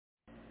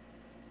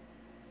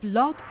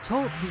Blog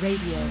Talk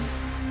Radio.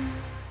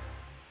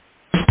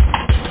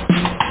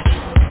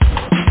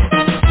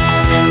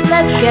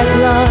 Let's get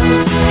lost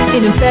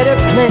in a better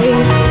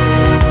place.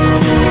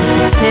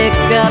 Pick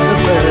up a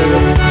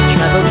book,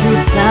 travel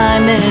through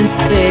time and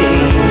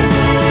space.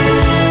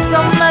 So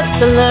much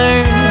to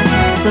learn,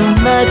 so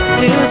much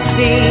to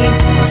see.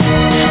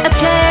 A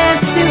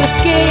chance to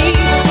escape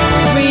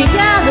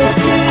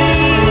reality.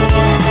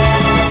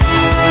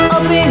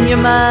 Open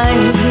your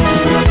mind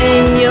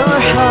and your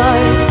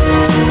heart.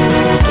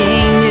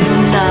 Gain new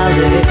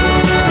knowledge,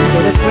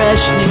 get a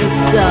fresh new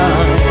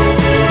start.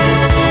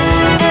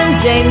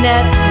 MJ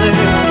Network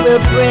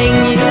will bring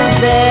you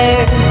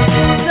there.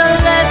 So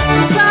let's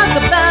talk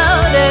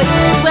about it.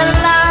 We're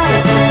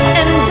live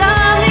and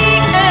on the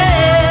air.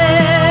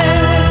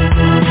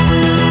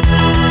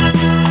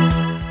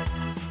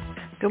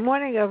 Good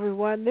morning,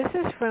 everyone. This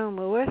is Fran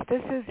Lewis.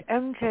 This is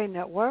MJ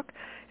Network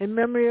in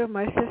memory of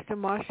my sister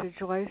Marsha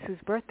Joyce, whose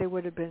birthday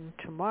would have been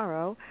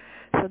tomorrow.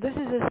 So this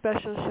is a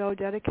special show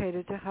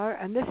dedicated to her,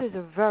 and this is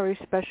a very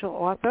special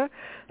author.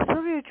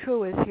 Sylvia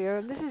is here,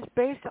 and this is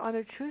based on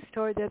a true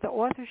story that the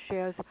author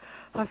shares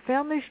her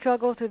family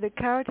struggle through the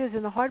characters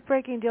and the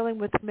heartbreaking dealing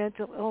with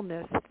mental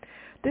illness.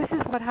 This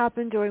is what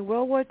happened during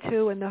World War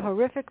II and the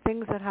horrific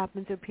things that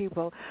happened to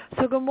people.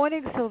 So good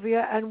morning,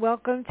 Sylvia, and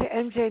welcome to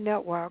MJ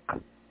Network.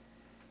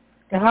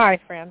 Hi,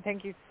 Fran.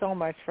 Thank you so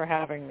much for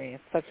having me.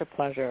 It's such a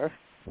pleasure.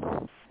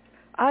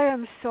 I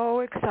am so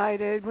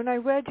excited. When I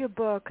read your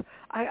book,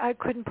 I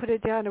couldn't put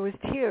it down. There was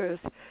tears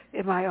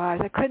in my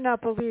eyes. I could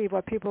not believe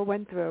what people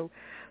went through.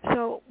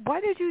 So why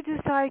did you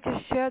decide to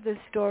share this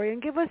story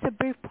and give us a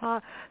brief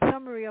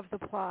summary of the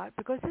plot?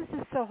 Because this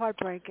is so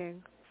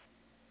heartbreaking.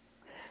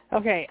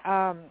 Okay,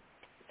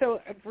 so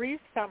a brief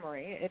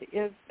summary. It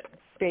is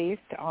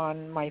based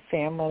on my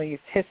family's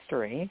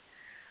history,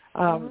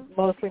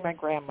 mostly my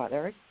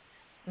grandmother's.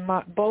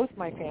 Both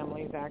my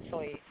families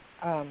actually,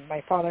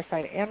 my father's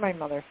side and my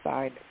mother's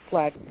side,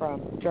 fled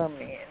from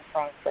Germany in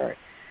Frankfurt.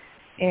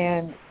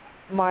 And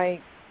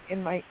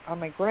on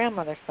my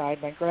grandmother's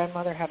side, my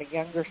grandmother had a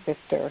younger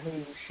sister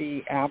who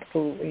she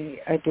absolutely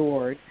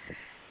adored.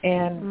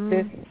 And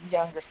this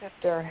younger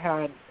sister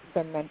had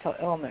some mental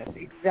illness.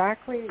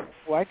 Exactly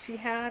what she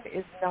had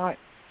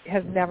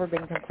has never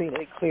been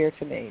completely clear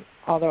to me,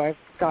 although I've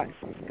got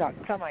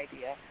some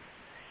idea.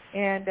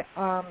 And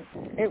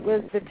it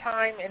was the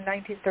time in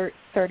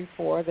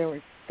 1934, there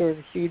was a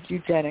huge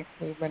eugenics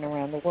movement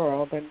around the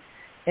world, and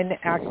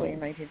actually in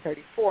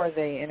 1934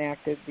 they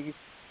enacted these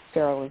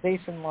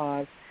sterilization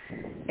laws.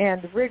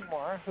 And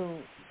Rigmore,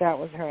 that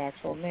was her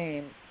actual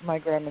name, my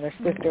grandmother's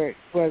sister,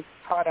 was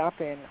caught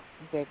up in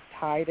the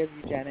tide of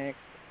eugenics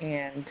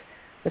and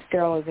the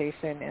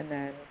sterilization, and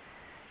then,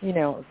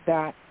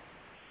 that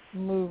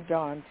moved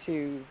on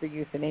to the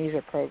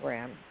euthanasia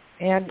program.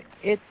 And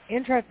it's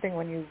interesting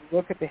when you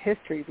look at the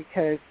history,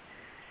 because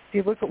if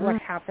you look at what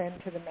happened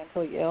to the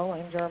mentally ill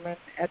in Germany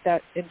at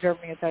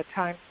that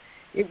time,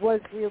 it was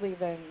really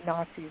the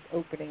Nazis'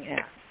 opening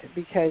act,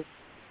 because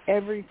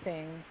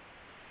everything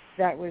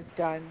that was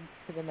done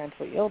to the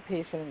mentally ill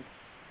patients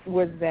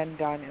was then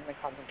done in the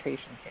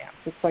concentration camps.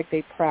 It's like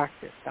they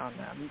practiced on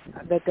them.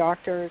 The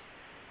doctors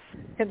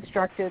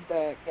constructed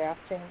the gas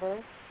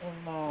chambers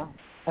in the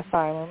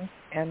asylums,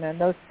 and then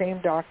those same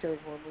doctors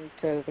were moved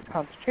to the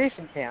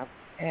concentration camps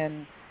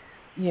and,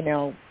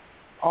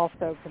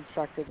 also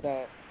constructed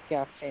the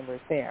gas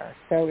chambers there.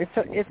 So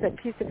it's a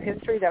piece of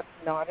history that's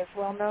not as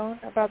well known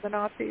about the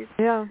Nazis.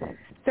 Yeah.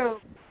 So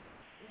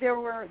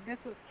this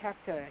was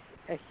kept a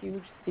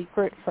huge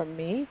secret from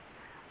me,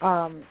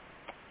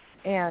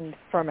 and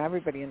from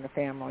everybody in the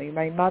family.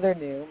 My mother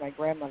knew, my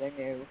grandmother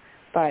knew,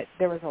 but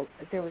there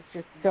was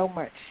just so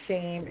much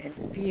shame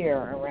and fear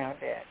around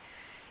it.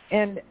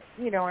 And,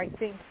 I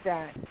think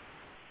that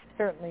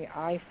certainly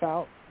I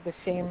felt the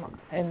shame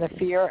and the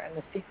fear and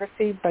the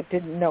secrecy, but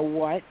didn't know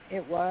what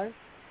it was.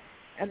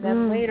 And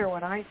then later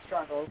when I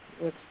struggled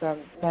with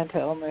some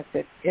mental illness,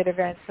 it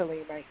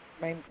eventually,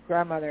 my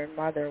grandmother and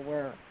mother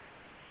were,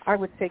 I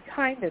would say,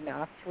 kind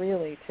enough,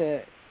 really,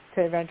 to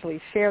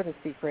eventually share the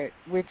secret,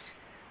 which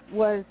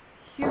was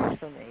huge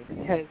for me,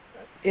 because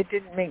it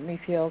didn't make me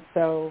feel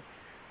so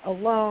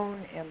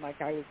alone and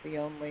like I was the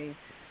only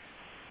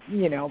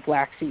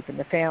black sheep in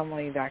the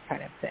family, that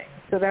kind of thing.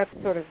 So that's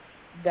sort of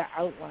the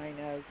outline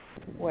of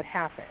what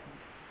happened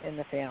in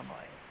the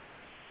family.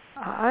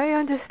 I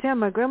understand.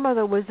 My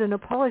grandmother was in a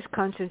Polish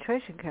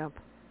concentration camp.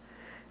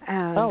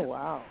 And oh,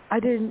 wow.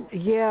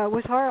 It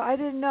was hard. I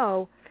didn't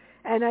know.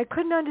 And I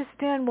couldn't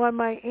understand why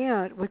my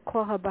aunt would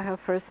call her by her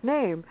first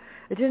name.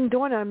 It didn't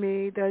dawn on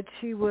me that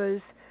she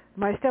was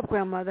my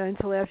step-grandmother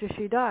until after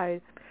she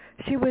died.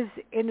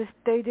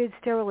 They did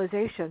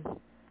sterilization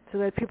so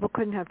that people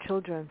couldn't have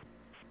children.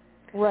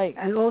 Right.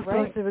 And all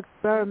sorts of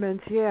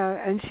experiments,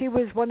 and she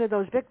was one of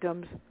those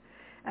victims,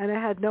 and I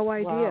had no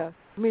idea. Wow.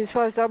 I mean, as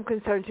far as I'm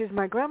concerned, she was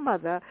my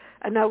grandmother,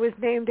 and I was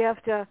named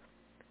after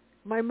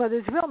my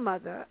mother's real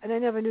mother, and I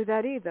never knew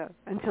that either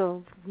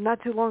until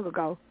not too long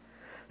ago.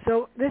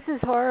 So this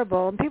is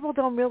horrible, and people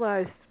don't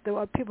realize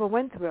what people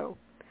went through.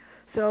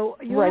 So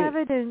you have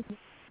it in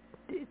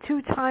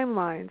two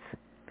timelines.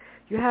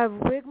 You have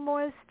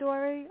Wigmore's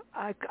story.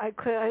 I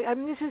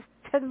mean, it's just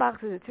 10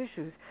 boxes of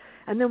tissues.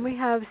 And then we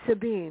have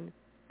Sabine.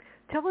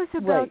 Tell us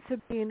about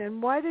Sabine,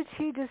 and why did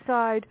she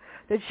decide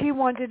that she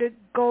wanted to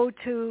go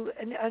to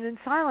an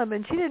asylum,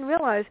 and she didn't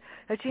realize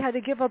that she had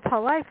to give up her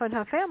life and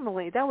her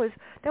family? That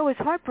was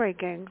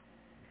heartbreaking.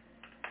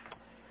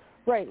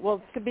 Right.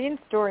 Well, Sabine's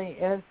story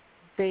is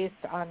based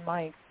on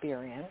my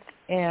experience,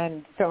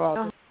 and so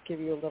I'll just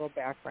give you a little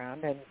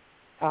background,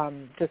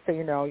 and just so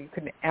you know, you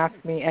can ask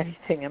me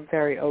anything. I'm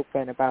very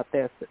open about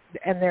this,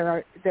 and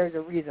there's a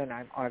reason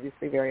I'm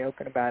obviously very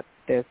open about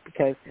this,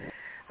 because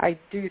I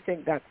do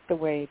think that's the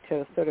way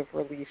to sort of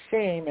release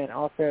shame, and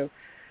also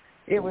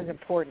it was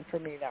important for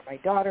me that my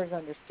daughters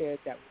understood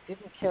that we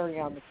didn't carry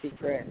on the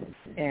secret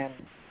and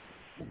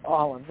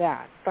all of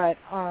that. But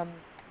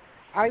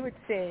I would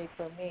say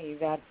for me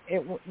that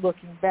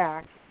looking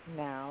back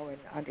now and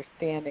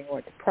understanding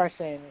what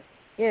depression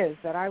is,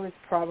 that I was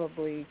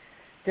probably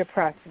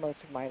depressed most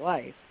of my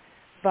life.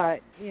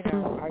 But, you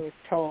know, I was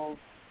told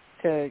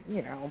to,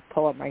 you know,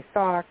 pull up my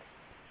socks,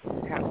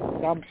 have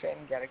consumption,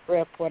 get a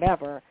grip,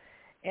 whatever.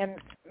 And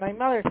my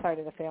mother's side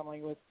of the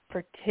family was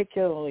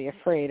particularly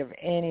afraid of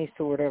any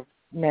sort of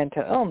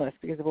mental illness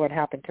because of what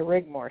happened to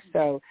Rigmore.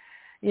 So,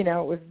 you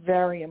know, it was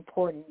very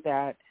important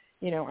that,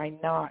 you know, I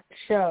not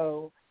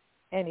show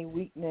any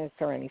weakness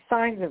or any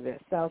signs of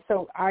this.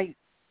 So I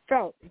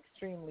felt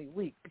extremely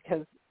weak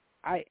because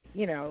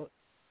you know,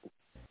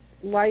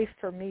 life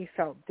for me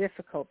felt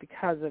difficult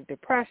because of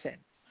depression.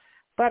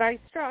 But I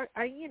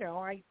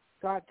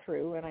got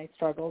through, and I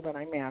struggled, and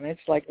I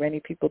managed like many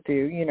people do.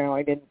 You know,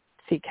 I didn't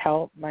seek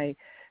help. My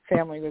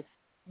family was,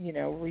 you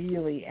know,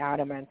 really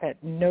adamant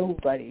that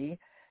nobody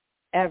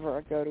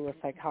ever go to a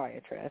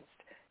psychiatrist.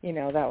 You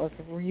know, that was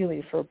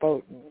really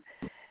verboten.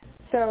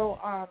 So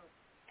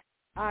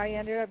I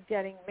ended up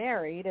getting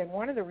married, and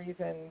one of the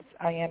reasons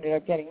I ended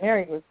up getting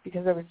married was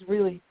because I was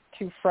really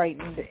too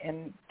frightened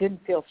and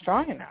didn't feel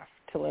strong enough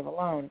to live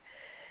alone.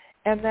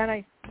 And then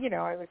I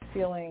was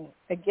feeling,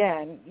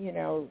 again, you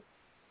know,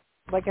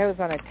 like I was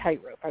on a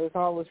tightrope. I was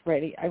always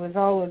ready. I was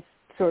always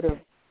sort of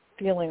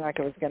feeling like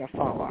I was going to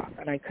fall off,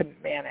 and I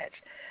couldn't manage.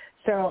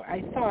 So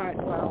I thought,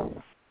 well,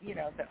 you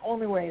know, the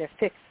only way to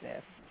fix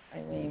this,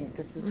 I mean,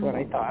 this is what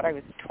I thought. I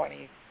was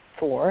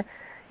 24.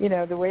 You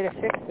know, the way to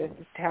fix this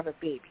is to have a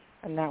baby,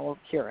 and that will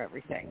cure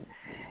everything.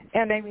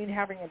 And, I mean,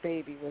 having a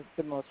baby was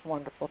the most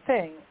wonderful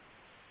thing,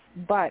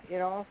 but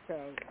it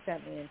also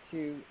sent me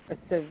into a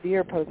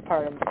severe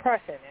postpartum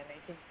depression, and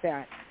I think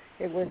that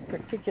it was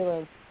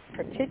particularly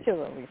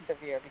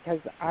severe because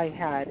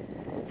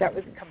that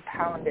was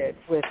compounded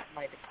with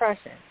my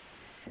depression.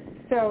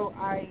 So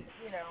I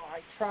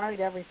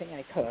tried everything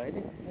I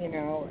could, you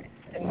know,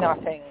 and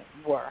nothing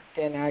worked,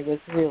 and I was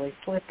really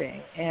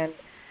slipping. And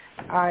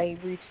I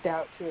reached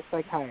out to a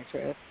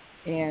psychiatrist,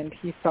 and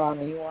he saw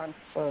me once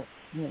for,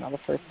 you know, the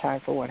first time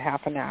for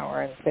half an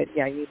hour, and said,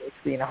 yeah, you need to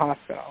be in a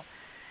hospital.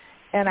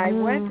 And I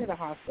went to the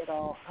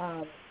hospital,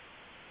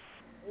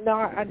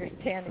 not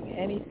understanding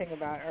anything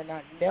about, or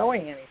not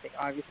knowing anything,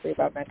 obviously,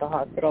 about mental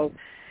hospitals.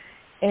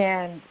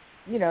 And,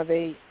 you know,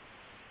 they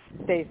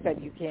said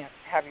you can't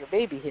have your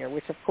baby here,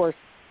 which, of course,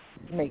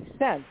 makes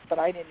sense, but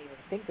I didn't even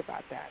think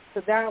about that.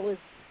 So that was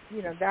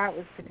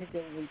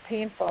particularly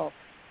painful.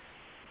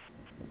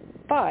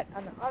 But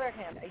on the other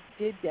hand,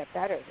 I did get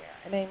better there.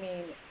 And I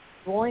mean,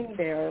 going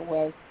there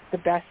was the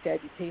best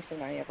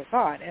education I ever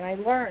got. And I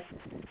learned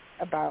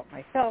about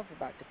myself,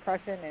 about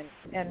depression,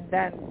 and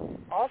then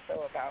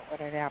also about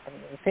what had happened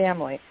in the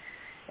family.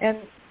 And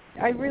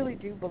I really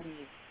do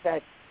believe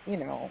that, you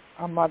know,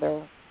 a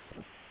mother,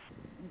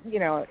 you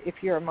know, if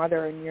you're a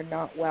mother and you're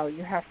not well,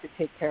 you have to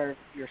take care of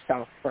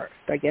yourself first.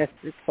 I guess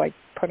it's like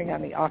putting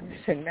on the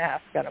oxygen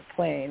mask on a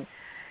plane.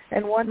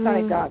 And once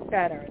I got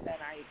better, then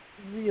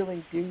I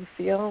really do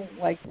feel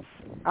like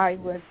I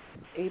was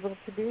able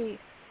to be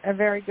a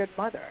very good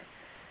mother.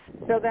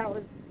 So that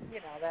was, you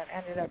know, that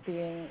ended up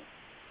being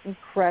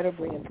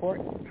incredibly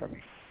important for me.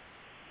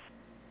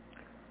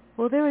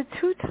 Well, there were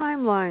two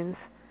timelines,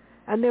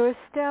 and there were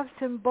staffs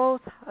in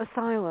both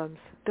asylums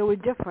that were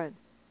different.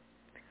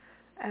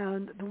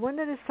 And the one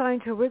that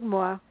assigned to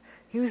Rigmore,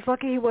 he was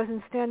lucky he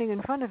wasn't standing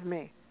in front of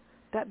me.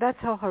 That's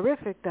how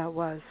horrific that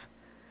was.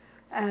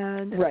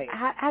 And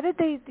how did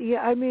they?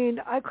 Yeah, I mean,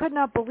 I could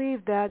not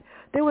believe that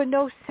there were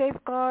no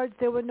safeguards,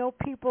 there were no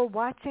people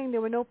watching, there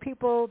were no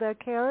people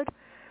that cared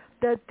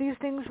that these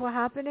things were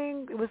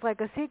happening. It was like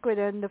a secret,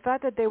 and the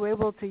fact that they were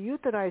able to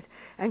euthanize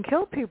and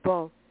kill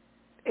people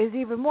is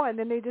even more. And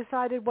then they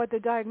decided what the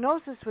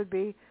diagnosis would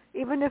be,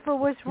 even if it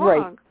was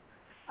wrong.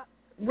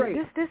 Right.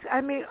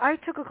 I mean, I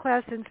took a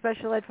class in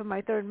special ed for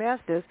my third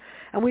master's,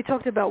 and we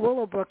talked about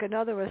Willowbrook and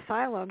other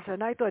asylums,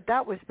 and I thought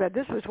that was bad.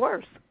 This was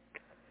worse.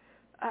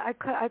 I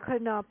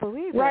could not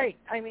believe it. Right.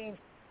 I mean,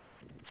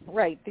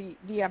 right.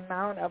 The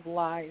amount of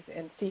lies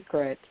and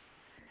secrets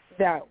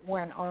that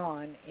went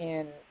on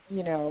in,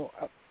 you know,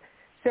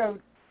 so,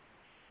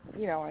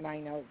 you know, and I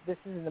know this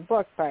is in the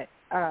book, but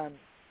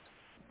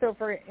so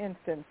for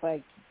instance,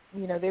 like,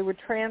 you know, they would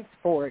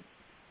transport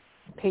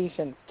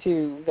patients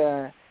to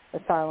the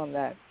asylum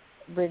that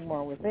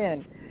Rigmore was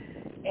in.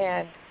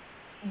 And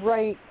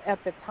right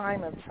at the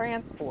time of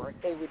transport,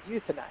 they would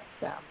euthanize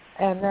them.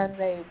 And then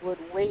they would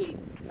wait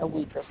a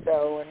week or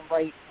so and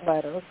write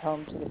letters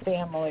home to the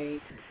family,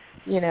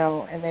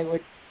 and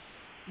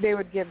they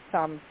would give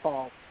some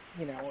fault,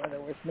 whether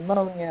it was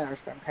pneumonia or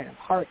some kind of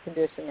heart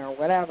condition or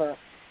whatever.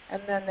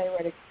 And then they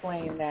would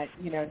explain that,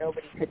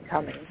 nobody could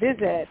come and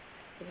visit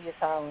the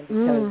asylum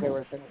because there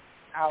was an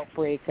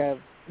outbreak of,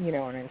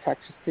 an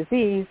infectious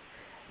disease.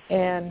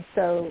 And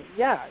so,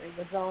 it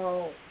was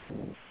all,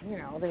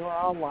 they were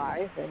all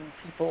live, and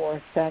people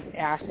were sent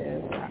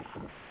ashes.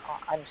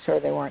 I'm sure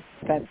they weren't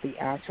sent the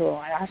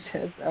actual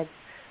ashes of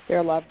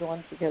their loved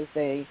ones because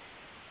they,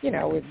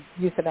 would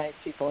euthanize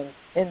people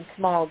in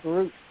small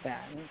groups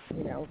then,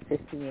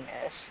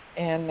 15-ish.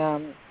 And,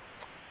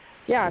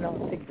 I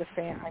don't think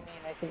I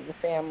think the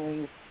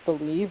families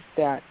believed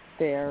that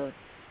their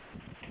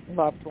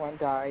loved one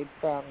died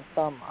from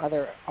some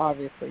other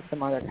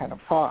kind of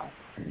cause.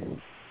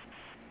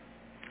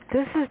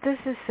 This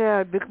is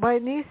sad. My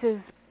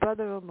niece's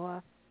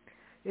brother-in-law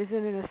is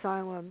in an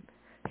asylum.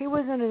 He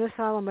was in an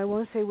asylum, I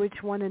won't say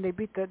which one, and they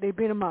beat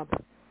him up,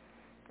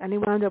 and he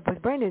wound up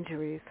with brain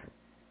injuries.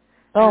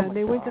 And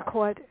they went to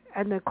court,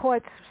 and the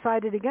court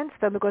sided against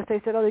them because they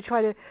said, they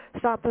tried to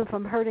stop him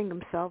from hurting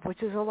himself,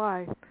 which is a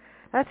lie.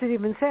 That's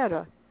even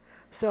sadder.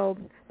 So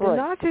the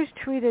Nazis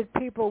treated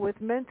people with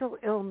mental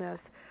illness.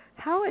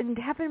 How in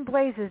heaven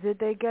blazes did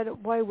they get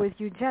away with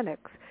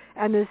eugenics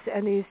and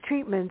these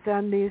treatments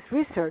and these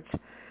research?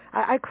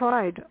 I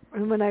cried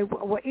when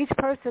each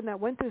person that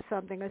went through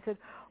something, I said,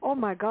 "Oh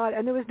my God!"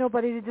 And there was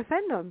nobody to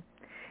defend them.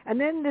 And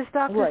then this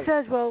doctor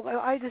says, "Well,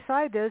 I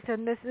decide this,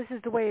 and this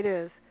is the way it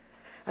is."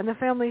 And the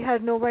family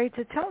had no right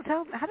to tell.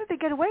 How did they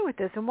get away with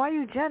this? And why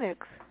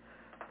eugenics?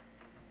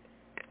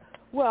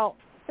 Well,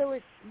 so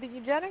the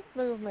eugenics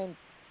movement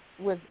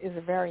is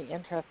a very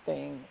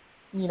interesting,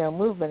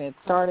 movement. It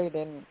started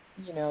in,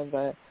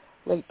 the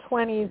late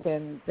 20s,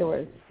 and there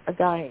was a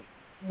guy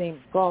named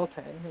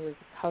Galton who was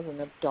a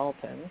cousin of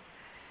Dalton.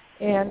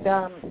 And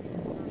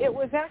it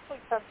was actually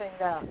something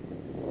that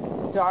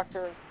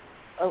doctors,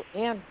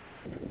 and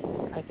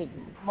I think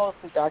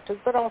mostly doctors,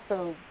 but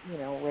also,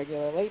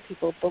 regular lay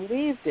people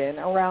believed in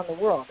around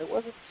the world. It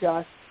wasn't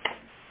just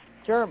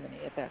Germany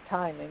at that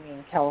time. I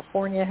mean,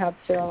 California had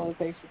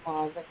sterilization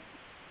laws, and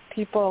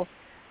people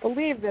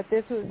believed that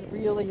this was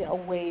really a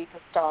way to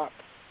stop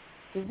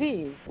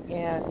disease,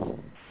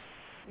 and,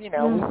 we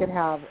could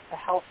have a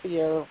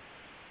healthier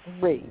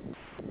race,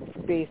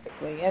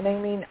 basically. And I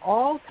mean,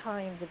 all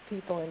kinds of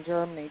people in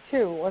Germany,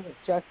 too. It wasn't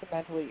just the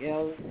mentally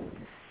ill,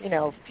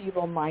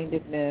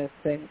 feeble-mindedness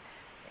and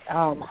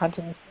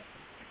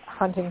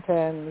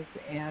Huntington's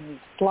and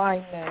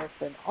blindness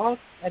and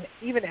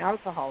even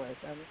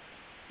alcoholism.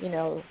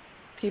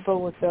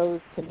 People with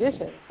those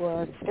conditions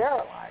were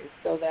sterilized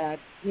so that,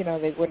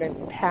 they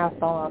wouldn't pass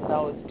on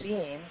those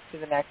genes to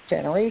the next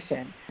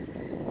generation.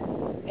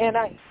 And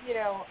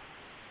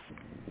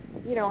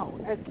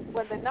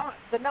when the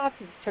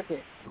Nazis took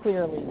it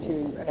clearly to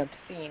an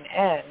obscene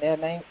end,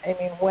 and I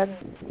mean, when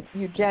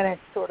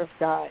eugenics sort of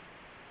got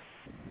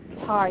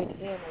tied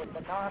in with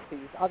the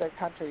Nazis, other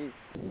countries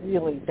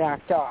really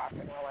backed off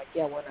and were like,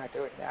 yeah, we're not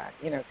doing that,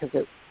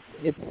 because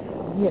it's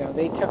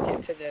they took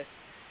it to this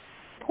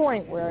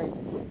point where,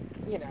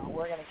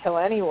 we're going to kill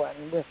anyone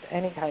with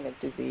any kind of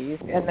disease,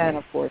 and then,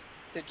 of course,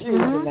 the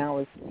Jews, and that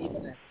was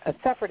even a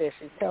separate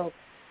issue. So,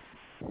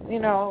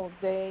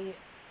 they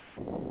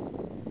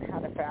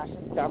had a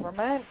fascist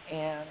government,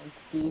 and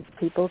these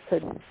people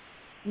could,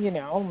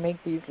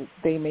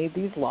 they made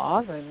these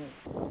laws, and,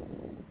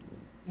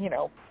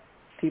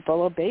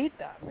 people obeyed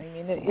them. I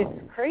mean,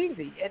 it's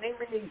crazy. And it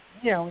really,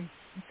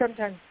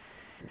 sometimes,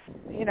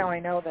 I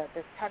know that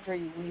this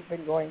country, we've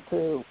been going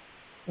through,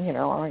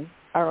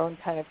 our own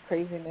kind of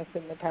craziness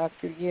in the past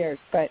few years,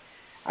 but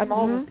I'm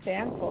always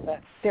thankful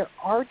that there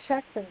are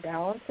checks and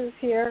balances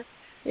here.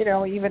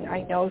 Even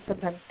I know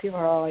sometimes people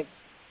are like,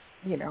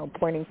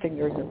 pointing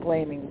fingers and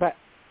blaming, but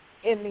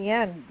in the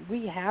end,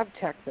 we have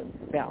checks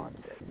and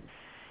balances,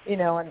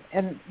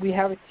 and we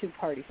have a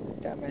two-party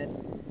system,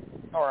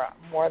 or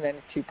more than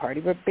a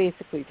two-party, but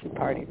basically two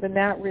parties, and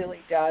that really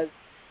does,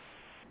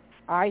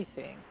 I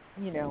think,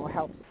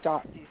 help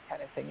stop these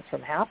kind of things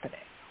from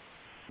happening.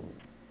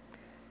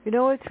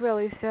 What's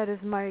really sad is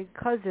my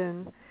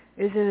cousin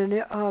is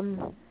in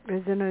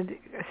an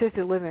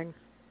assisted living.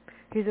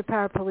 He's a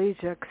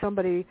paraplegic.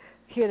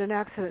 He had an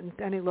accident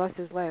and he lost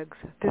his legs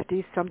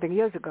 50-something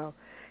years ago.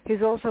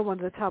 He's also one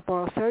of the top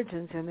oral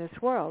surgeons in this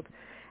world.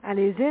 And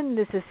he's in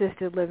this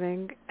assisted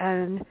living,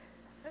 and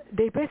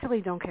they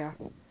basically don't care.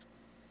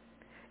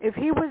 If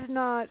he was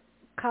not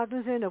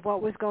cognizant of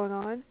what was going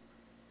on,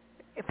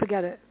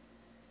 forget it.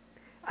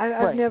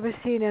 I've never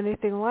seen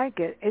anything like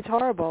it. It's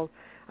horrible.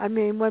 I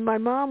mean, when my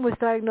mom was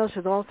diagnosed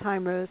with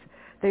Alzheimer's,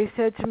 they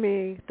said to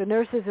me, the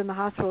nurses in the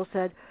hospital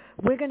said,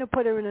 we're going to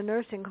put her in a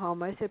nursing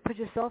home. I said, put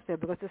yourself there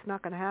because it's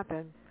not going to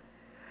happen.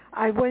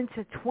 I went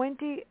to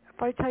 20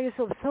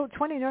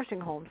 nursing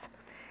homes.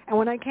 And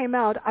when I came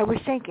out, I was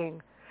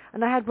shaking.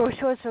 And I had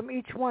brochures from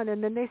each one.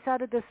 And then they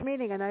started this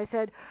meeting, and I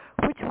said,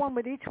 which one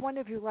would each one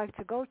of you like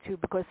to go to?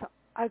 Because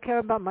I care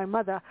about my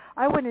mother.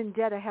 I went in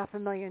debt of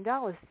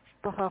 $500,000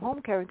 for her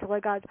home care until I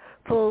got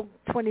full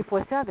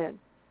 24/7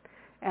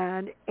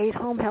 and 8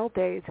 home health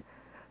aides.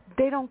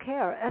 They don't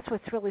care. That's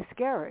what's really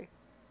scary.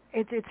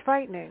 It's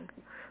frightening.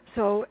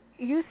 So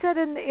you said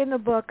in the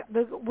book,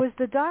 was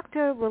the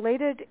doctor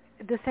related,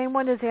 the same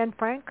one as Anne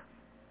Frank?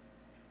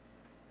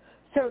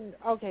 So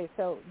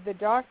the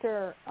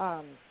doctor,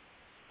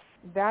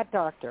 that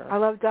doctor, I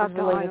love Dr.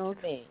 related Arnold.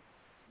 to me.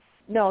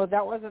 No,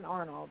 that wasn't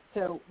Arnold.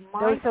 So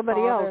that was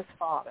somebody father's else.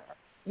 father.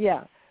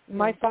 Yeah,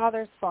 my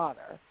father's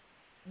father,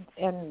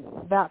 and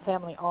that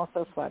family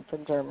also fled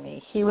from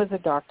Germany. He was a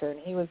doctor, and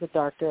he was a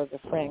doctor of the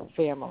Frank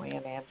family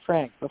and Anne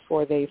Frank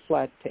before they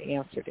fled to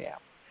Amsterdam.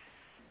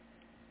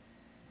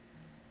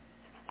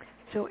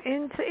 So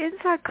in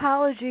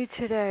Psychology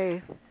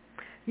Today,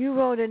 you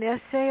wrote an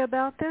essay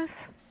about this,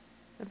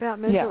 about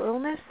mental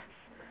illness.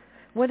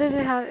 What did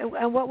it have,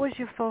 and what was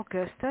your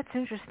focus? That's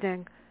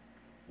interesting.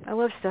 I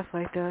love stuff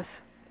like this.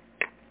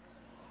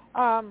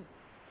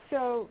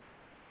 So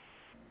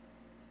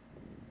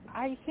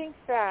I think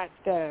that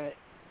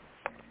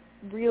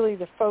really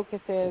the focus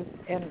is,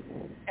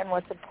 and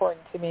what's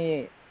important to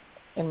me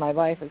in my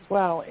life as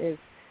well is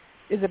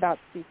about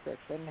secrets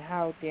and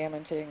how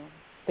damaging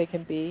they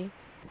can be.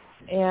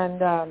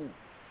 And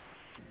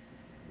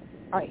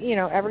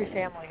every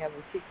family has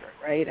a secret,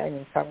 right? I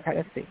mean, some kind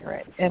of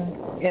secret.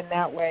 And in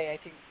that way, I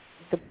think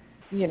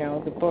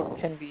the book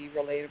can be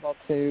relatable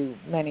to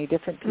many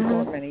different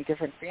people and many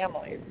different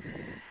families.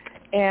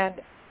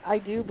 And I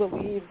do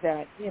believe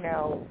that,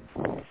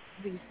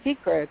 these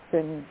secrets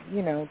and,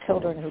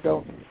 children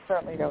who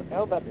certainly don't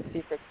know about the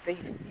secrets,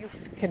 you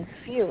can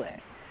feel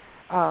it.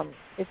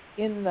 It's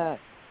in the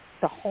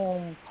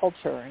home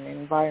culture and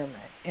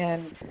environment.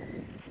 And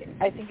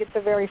I think it's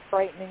a very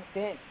frightening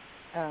thing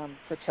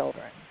for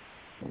children.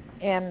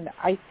 And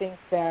I think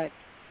that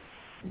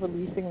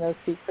releasing those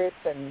secrets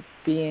and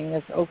being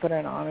as open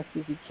and honest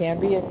as you can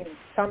be, I mean,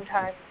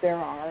 sometimes there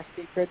are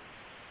secrets,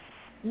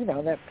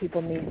 that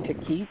people need to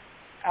keep.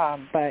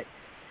 But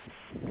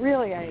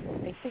really, I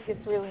think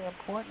it's really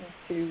important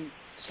to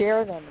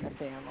share them in a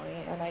family.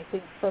 And I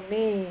think for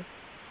me,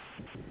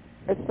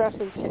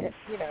 especially,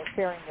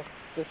 sharing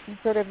the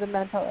secret of the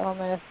mental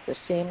illness, the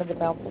shame of the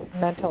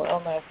mental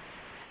illness,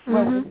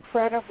 was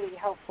incredibly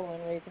helpful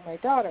in raising my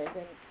daughters.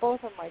 And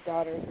both of my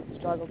daughters have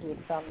struggled with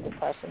some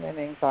depression and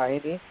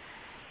anxiety.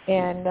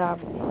 And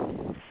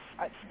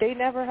they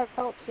never have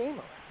felt shame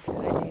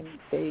around it. I mean,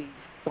 they've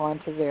gone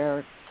to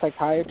their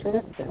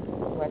psychiatrist,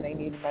 and when they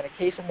needed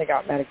medication, they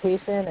got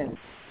medication, and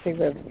they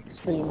live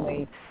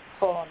extremely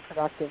full and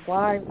productive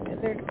lives.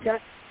 And there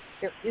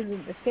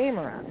isn't the shame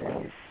around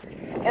it.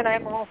 And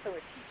I'm also a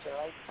teacher.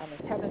 I'm a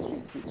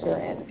chemistry teacher,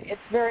 and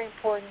it's very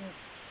important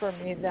for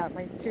me that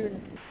my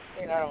students,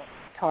 I don't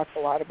talk a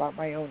lot about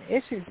my own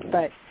issues,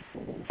 but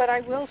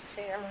I will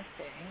share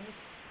things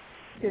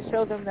to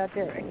show them that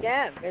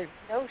there's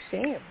no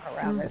shame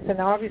around this. And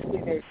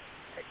obviously there's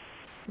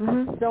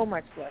so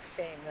much less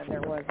shame than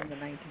there was in the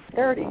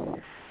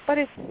 1930s, but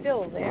it's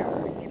still there.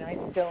 I mean, I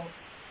still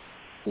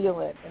feel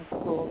it in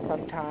school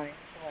sometimes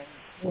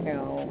when,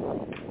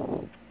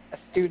 a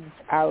student's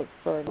out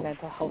for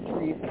mental health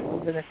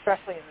reasons, and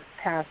especially in this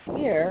past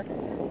year,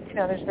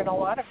 there's been a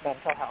lot of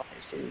mental health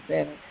issues,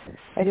 and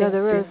I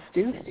think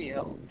students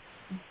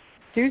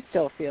do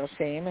still feel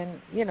shame,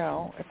 and,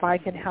 if I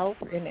can help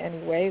in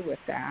any way with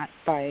that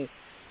by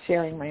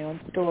sharing my own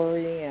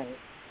story and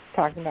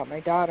talking about my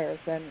daughters,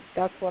 then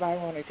that's what I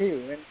want to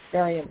do, and it's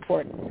very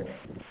important to me.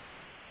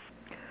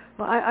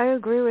 Well, I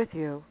agree with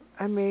you.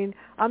 I mean,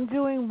 I'm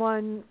doing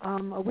one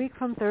a week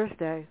from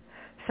Thursday.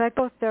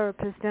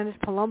 Psychotherapist Dennis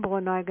Palumbo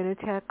and I are going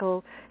to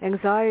tackle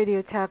anxiety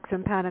attacks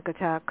and panic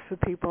attacks with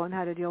people and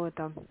how to deal with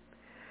them.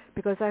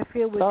 Because I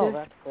feel with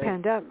this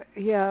pandemic,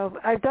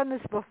 I've done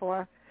this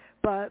before,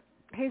 but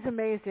he's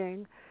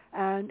amazing,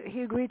 and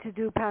he agreed to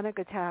do panic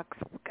attacks,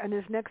 and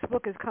his next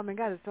book is coming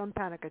out. It's on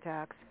panic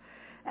attacks.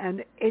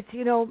 And it's,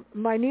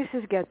 my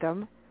nieces get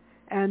them,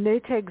 and they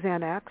take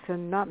Xanax,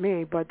 and not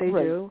me, but they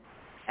do,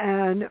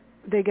 and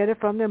they get it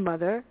from their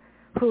mother,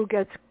 who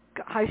gets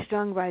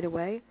high-strung right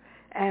away.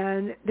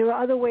 And there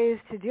are other ways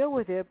to deal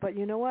with it, but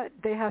you know what?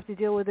 They have to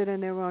deal with it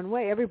in their own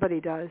way. Everybody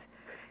does.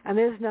 And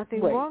there's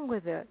nothing wrong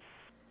with it.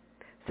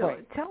 So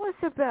tell us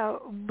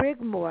about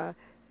Rigmore.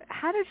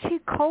 How did she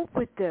cope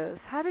with this?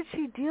 How did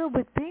she deal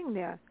with being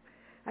there?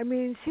 I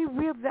mean,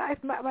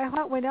 my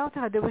heart went out to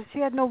her. She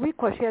had no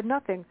recourse. She had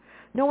nothing.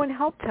 No one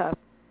helped her.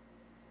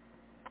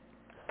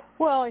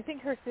 Well, I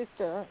think her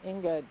sister,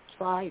 Inga,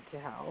 tried to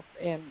help,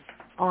 and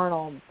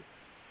Arnold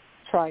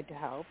tried to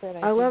help.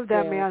 And I love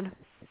that man.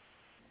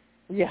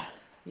 Yeah.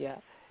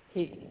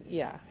 He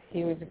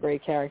was a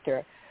great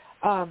character.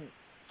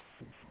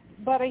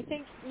 But I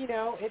think,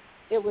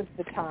 it was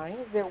the time.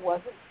 There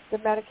wasn't the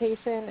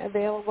medication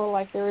available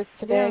like there is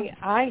today. Yeah.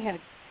 I had,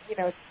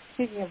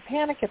 speaking of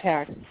panic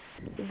attacks,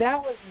 that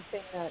was the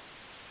thing that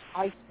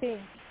I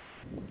think,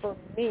 for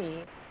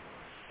me,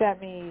 set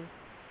me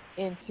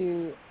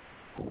into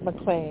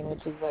McLean,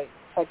 which is a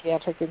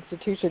psychiatric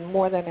institution,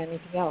 more than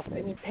anything else.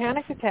 I mean,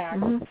 panic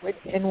attacks,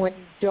 and when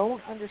you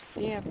don't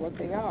understand what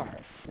they are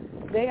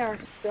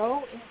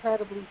so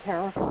incredibly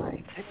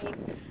terrifying. I mean,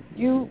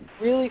 you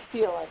really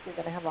feel like you're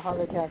going to have a heart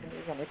attack and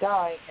you're going to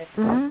die,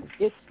 and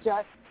it's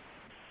just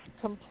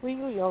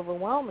completely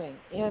overwhelming.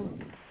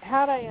 And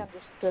had I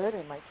understood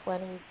in my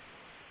 20s,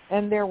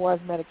 and there was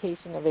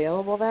medication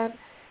available then,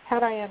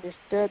 had I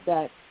understood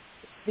that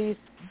you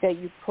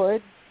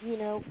could,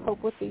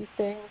 cope with these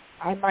things,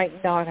 I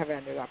might not have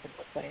ended up in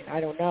McLean. I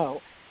don't know.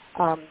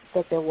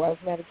 That there was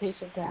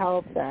medication to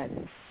help, that,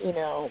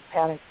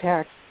 panic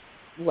attacks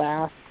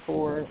last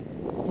for,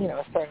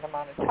 a certain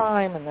amount of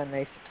time and then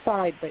they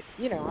subside. But,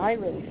 I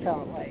really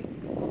felt like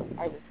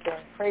I was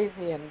going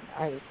crazy and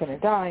I was going to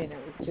die, and it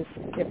was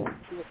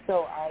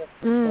so out of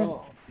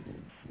control.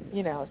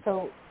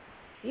 So,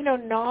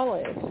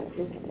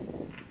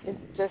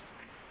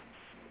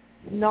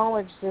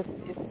 knowledge is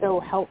so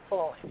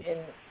helpful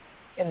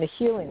in the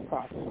healing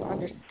process,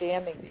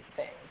 understanding these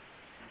things,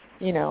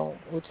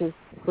 which is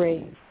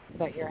great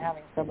that you're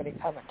having somebody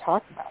come and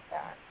talk about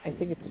that. I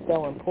think it's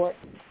so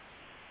important.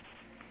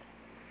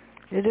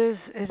 It is.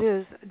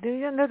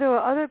 There were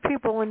other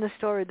people in the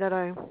story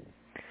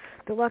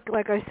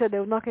like I said, they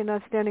were lucky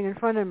not standing in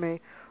front of me.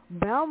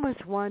 Baum was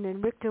one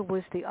and Richter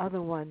was the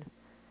other one.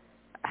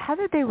 How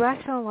did they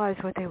rationalize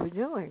what they were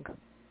doing?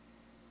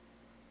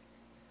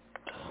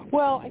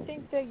 Well, I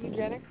think the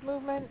eugenics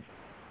movement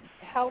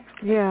helped.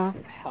 Yeah.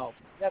 Helped.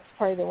 That's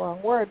probably the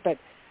wrong word, but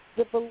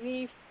the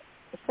belief,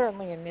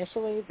 certainly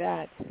initially,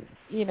 that,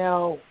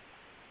 the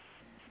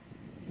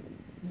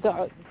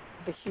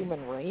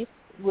human race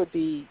would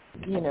be,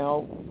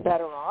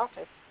 better off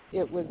if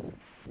it was,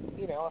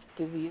 if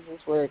diseases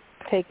were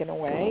taken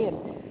away and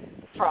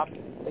from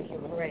the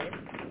human race.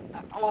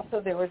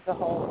 Also, there was the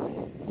whole,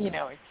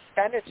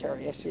 expenditure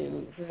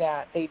issue,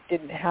 that they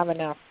didn't have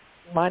enough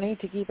money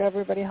to keep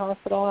everybody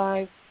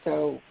hospitalized.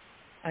 So,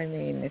 I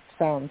mean, it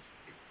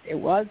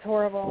was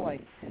horrible.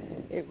 Like,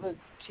 it was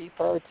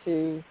cheaper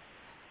to,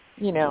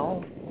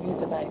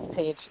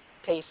 euthanize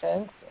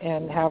patients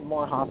and have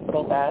more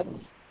hospital beds.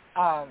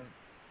 I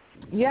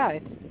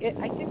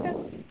think that's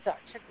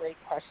such a great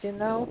question,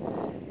 though,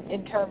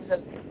 in terms of,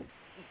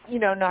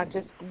 not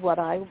just what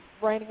I'm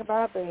writing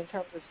about, but in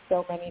terms of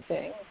so many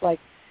things. Like,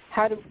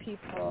 how do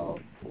people,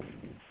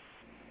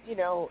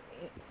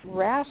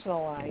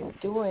 rationalize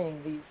doing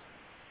these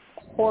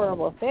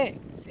horrible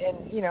things?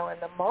 And, in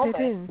the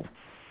moment,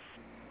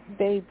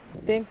 they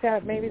think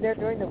that maybe they're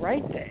doing the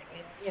right thing.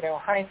 And,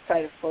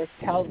 hindsight, of course,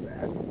 tells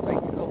us,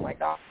 like, oh, my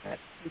God,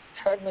 that's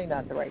certainly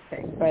not the right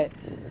thing. But,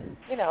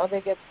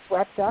 they get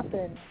swept up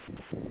in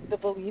the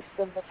beliefs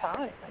of the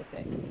time, I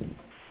think.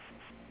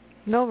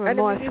 No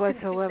remorse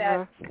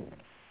whatsoever.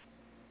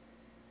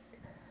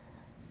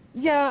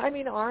 Yeah, I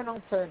mean,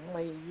 Arnold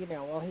certainly,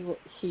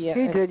 he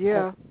did,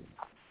 yeah.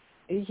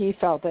 He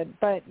felt it.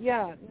 But,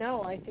 yeah,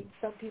 no, I think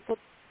some people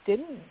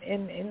didn't.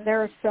 And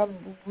there are some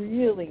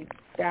really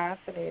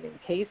fascinating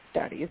case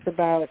studies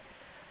about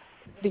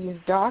these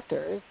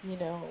doctors,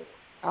 and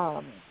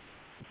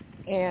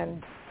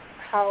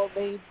how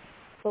they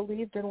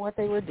believed in what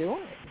they were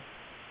doing.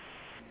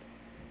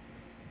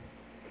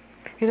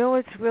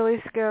 What's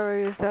really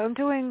scary is that I'm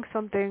doing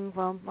something, I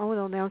want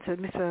to announce it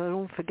so I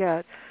don't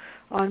forget.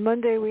 On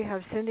Monday, we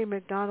have Cindy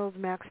McDonald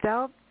maxed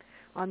out.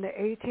 On the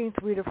 18th,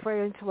 read A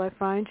Pray Until I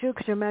Find You.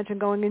 Could you imagine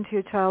going into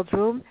your child's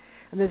room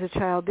and there's a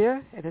child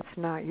there and it's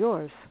not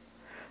yours?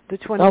 The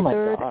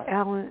 23rd,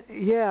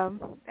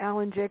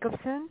 Alan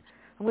Jacobson.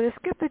 I'm going to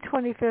skip the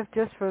 25th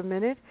just for a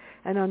minute.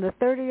 And on the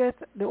 30th,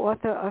 the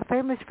author, a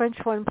famous French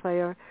horn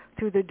player,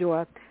 Through the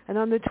Door. And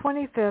on the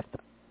 25th,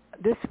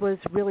 this was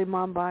really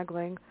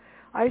mind-boggling.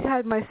 I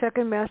had my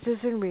second master's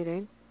in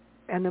reading,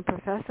 and the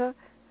professor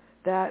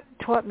that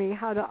taught me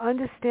how to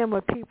understand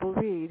what people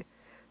read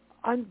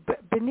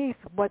beneath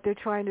what they're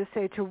trying to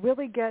say, to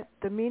really get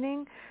the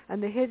meaning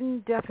and the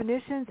hidden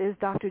definitions, is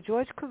Dr.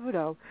 George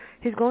Cavuto.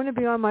 He's going to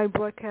be on my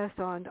broadcast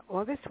on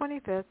August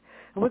 25th,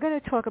 and we're going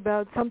to talk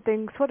about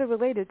something sort of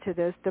related to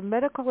this, the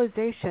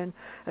medicalization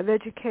of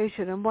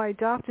education and why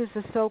doctors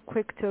are so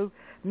quick to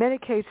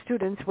medicate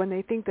students when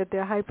they think that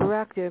they're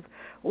hyperactive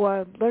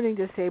or learning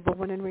disabled,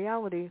 when in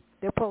reality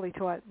they're poorly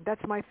taught.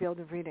 That's my field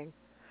of reading.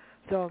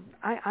 So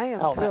I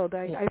am thrilled.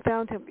 I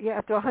found him,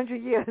 after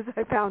 100 years,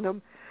 I found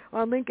him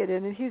on LinkedIn,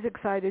 and he's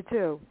excited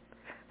too.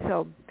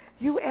 So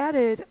you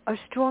added a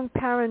strong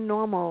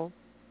paranormal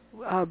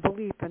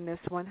belief in this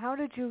one. How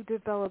did you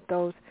develop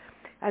those?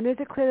 And is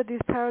it clear that these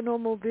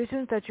paranormal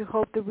visions that you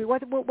hope to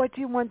what do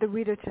you want the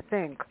reader to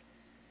think?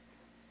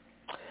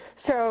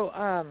 So,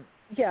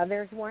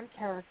 there's one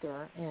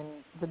character in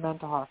the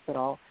mental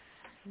hospital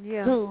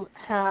who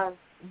has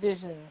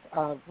visions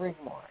of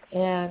Rigmore,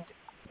 and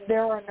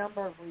there are a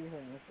number of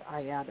reasons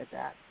I added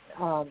that.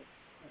 I'll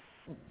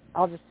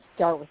just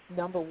start with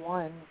number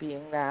one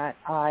being that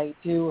I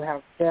do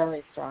have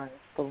very strong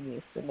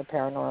beliefs in the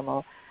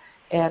paranormal,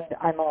 and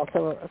I'm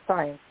also a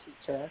science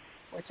teacher.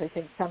 which I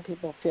think some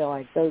people feel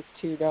like those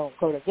two don't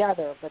go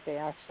together, but they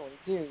actually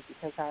do,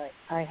 because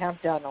I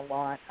have done a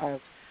lot of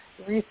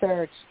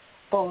research,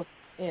 both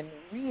in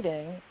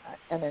reading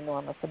an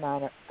enormous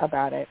amount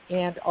about it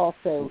and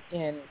also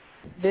in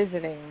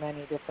visiting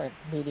many different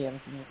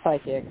mediums and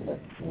psychics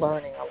and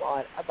learning a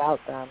lot about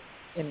them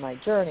in my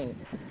journey.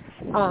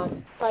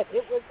 But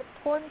it was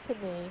important to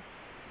me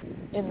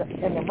in the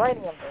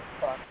writing of this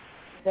book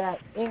that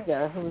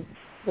Inga, who's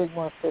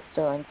Rigmore's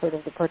sister and sort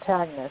of the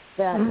protagonist,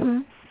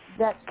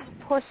 that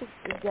she pushes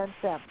against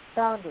that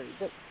boundary.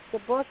 The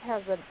book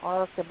has an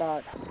arc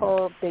about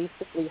her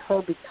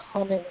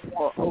becoming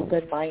more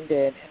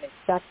open-minded and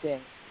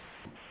accepting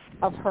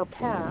of her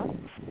past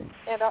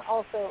and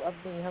also of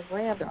me, her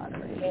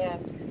granddaughter.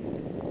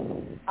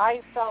 And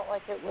I felt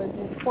like it was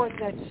important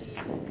that she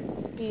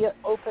be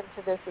open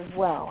to this as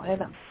well.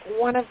 And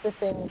one of the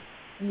things,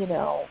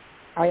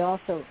 I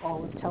also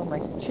always tell my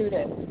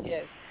students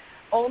is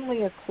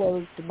only a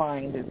closed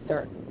mind is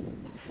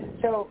certain.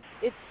 So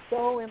it's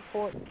so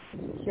important to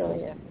be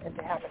curious and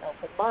to have an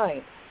open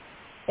mind.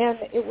 And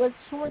it was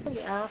shortly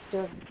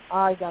after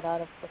I got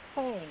out of the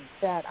plane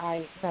that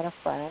I met a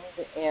friend,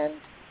 and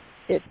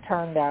it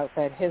turned out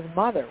that his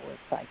mother was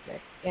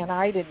psychic. And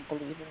I didn't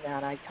believe in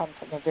that. I come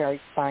from a very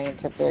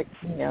scientific,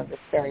 this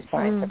very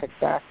scientific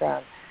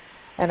background.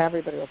 And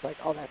everybody was like,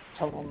 oh, that's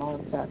total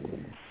nonsense.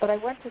 But I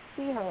went to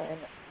see her, and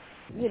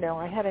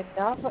I had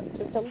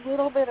just a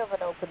little bit of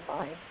an open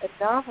mind,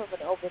 enough of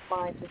an open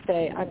mind to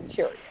say, I'm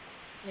curious.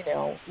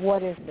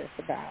 What is this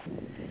about?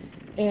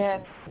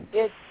 And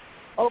it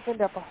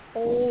opened up a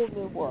whole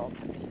new world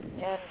to me.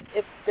 And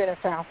it's been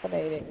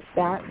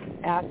that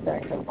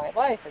aspect of my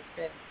life has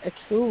been a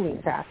truly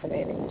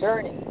fascinating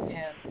journey.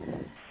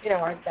 And,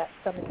 I've met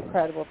some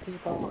incredible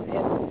people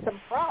and some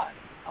frauds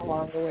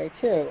along the way,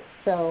 too.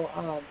 So,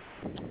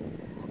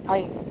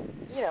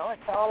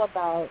 it's all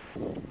about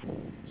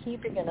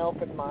keeping an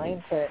open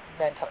mind to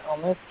mental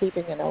illness,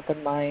 keeping an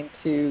open mind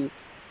to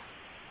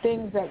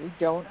things that we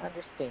don't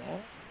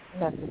understand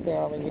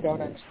necessarily. We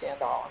don't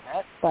understand all of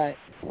it, but,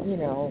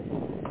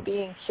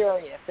 being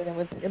curious. And it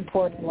was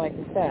important, like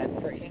we said,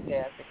 for Inga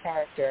as a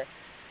character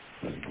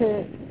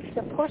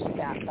to push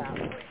that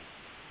boundary,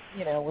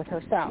 with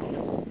herself.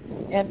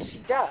 And she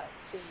does.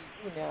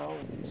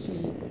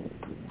 She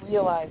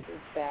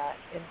realizes that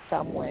in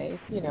some ways,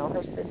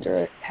 her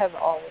sister has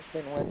always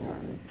been with her.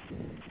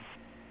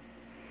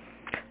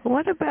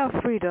 What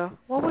about Frida?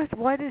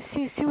 Why did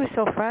she was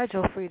so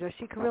fragile, Frida?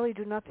 She could really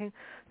do nothing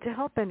to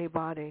help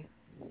anybody.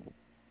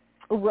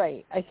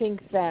 Right. I think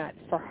that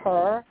for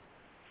her,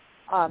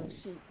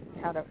 she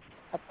had a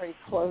pretty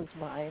closed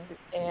mind,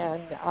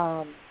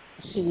 and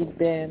she'd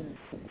been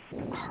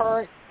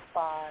hurt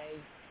by,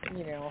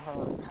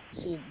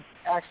 she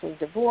actually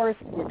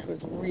divorced, which was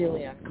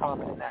really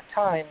uncommon in that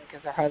time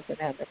because her husband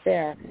had an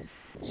affair.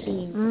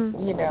 She,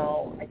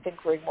 I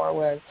think Rigmore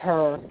was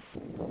her,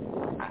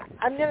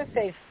 I'm going to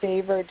say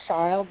favored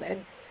child,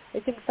 and I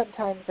think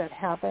sometimes that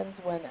happens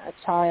when a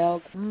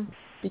child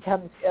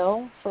becomes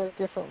ill for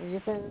different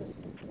reasons.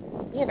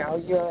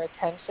 Your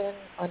attention,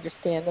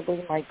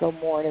 understandably, might go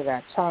more to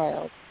that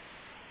child.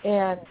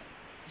 And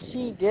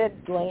she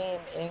did blame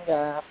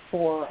Inga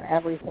for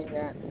everything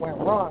that went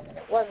wrong, and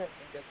it wasn't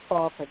Inga's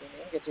fault. I mean,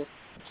 Inga just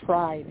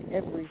tried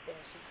everything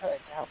she could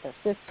to help her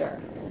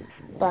sister.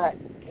 But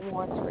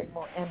once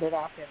Rigmore ended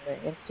up in the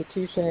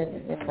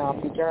institution in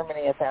Nazi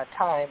Germany at that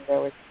time,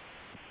 there was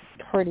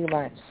pretty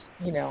much,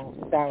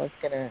 that was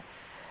going to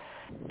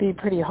be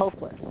pretty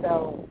hopeless.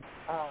 So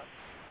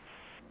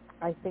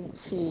I think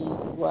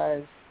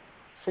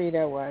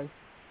Frida was,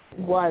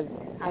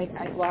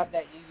 I love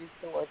that you used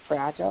the word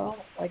fragile.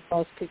 Like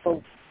most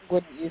people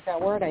wouldn't use that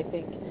word. I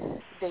think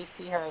they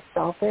see her as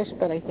selfish,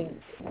 but I think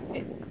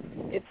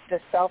it's the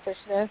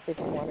selfishness, if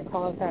you want to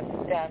call it that,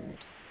 stems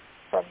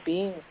from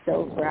being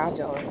so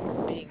fragile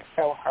and being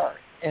so hurt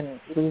and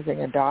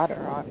losing a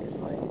daughter,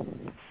 obviously.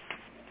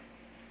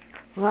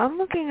 Well, I'm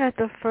looking at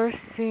the first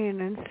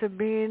scene in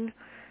Sabine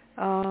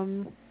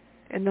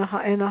in the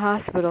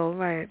hospital,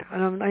 right?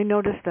 And I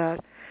noticed that.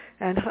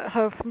 And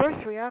her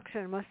first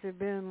reaction must have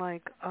been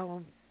like,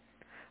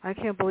 I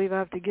can't believe I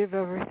have to give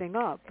everything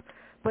up.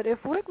 But if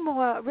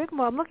Rigmore,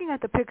 I'm looking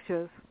at the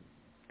pictures,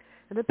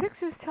 and the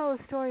pictures tell a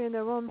story in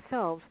their own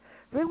selves.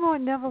 Rigmore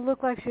never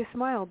looked like she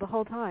smiled the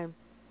whole time.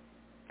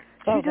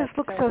 She just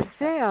looked so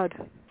sad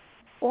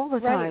all the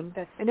time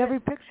in every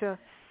picture.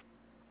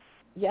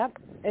 Yep,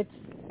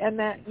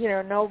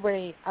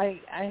 nobody.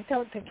 I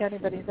don't think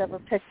anybody's ever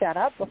picked that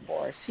up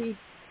before.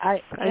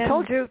 I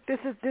told you this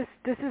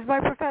is my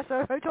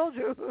professor. I told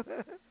you.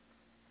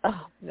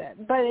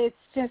 But it's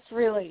just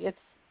really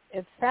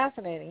it's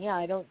fascinating. Yeah,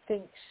 I don't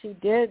think she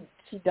did.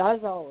 She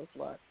does always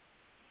look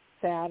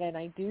sad, and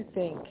I do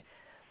think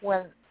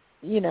when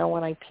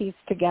I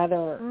pieced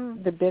together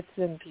the bits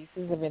and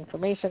pieces of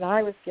information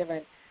I was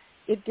given,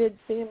 it did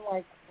seem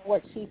like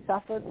what she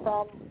suffered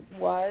from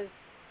was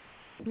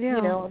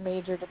a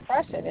major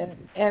depression.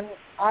 And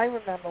I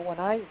remember when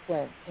I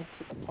went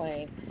into the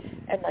plane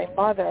and my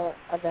mother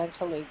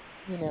eventually,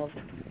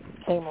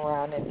 came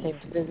around and came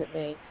to visit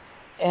me,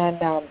 and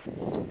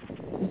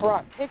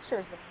brought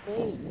pictures of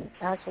me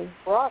as a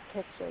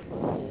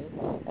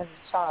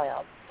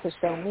child to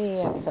show me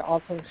and to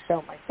also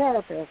show my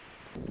therapist,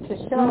 to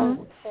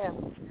show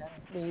him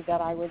and me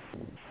that I was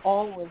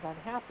always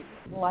unhappy,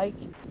 like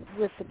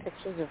with the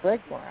pictures of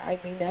Rigmore. I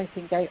mean, I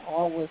think I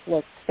always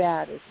looked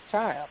sad as a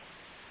child.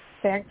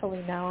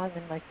 Thankfully, now I'm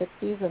in my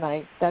 50s,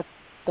 and that's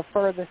the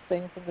furthest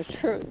thing from the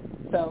truth.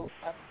 So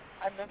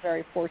I'm a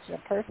very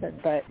fortunate person,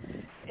 but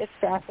it's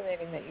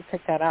fascinating that you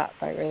picked that up.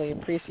 I really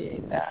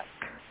appreciate that.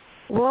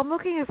 Well, I'm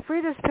looking at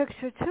Frida's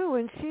picture, too,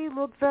 and she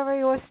looked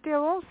very austere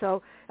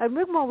also. And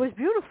Rigmore was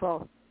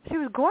beautiful. She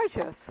was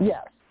gorgeous.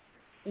 Yes.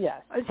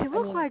 And she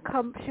looked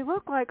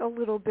like a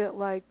little bit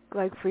like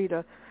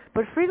Frida.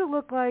 But Frida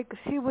looked like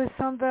she was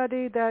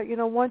somebody that,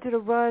 wanted to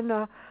run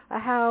a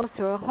house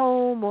or a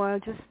home or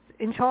just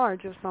in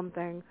charge of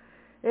something.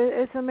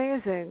 It's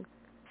amazing.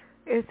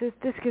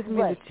 This gives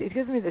me it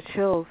gives me the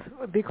chills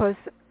because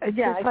it's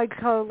just like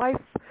her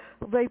life.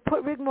 They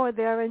put Rigmore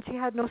there, and she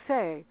had no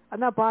say,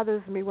 and that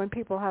bothers me when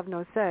people have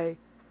no say.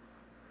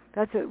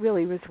 It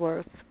really was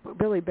worse,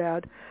 really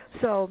bad.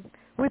 So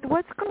with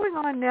what's going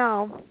on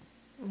now,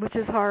 which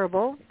is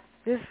horrible,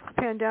 this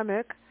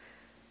pandemic,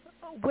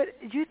 do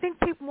you think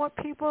more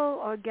people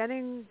are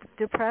getting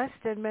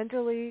depressed and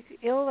mentally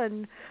ill,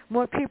 and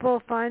more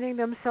people finding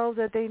themselves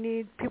that they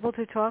need people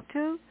to talk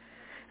to?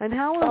 And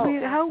how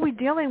are we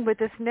dealing with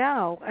this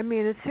now? I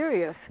mean, it's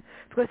serious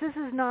because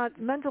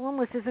mental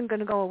illness isn't going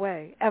to go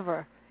away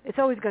ever. It's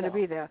always going to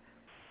be there.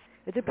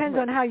 It depends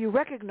on how you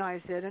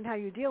recognize it and how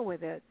you deal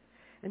with it,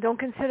 and don't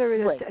consider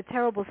it a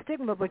terrible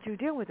stigma, but you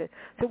deal with it.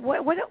 So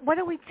what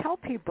do we tell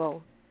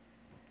people?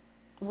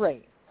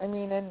 Right. I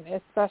mean, and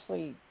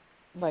especially,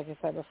 like I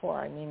said before,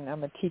 I mean,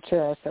 I'm a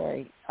teacher,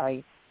 so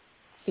I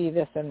see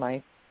this in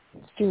my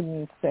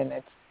students, and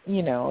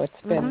it's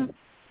been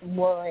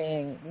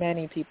worrying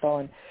many people.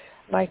 And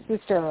my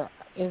sister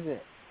is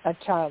a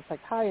child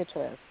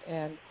psychiatrist,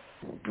 and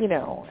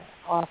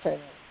often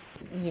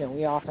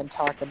we often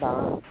talk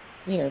about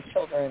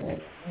children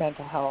and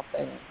mental health,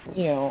 and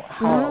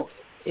how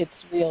it's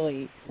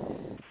really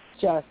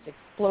just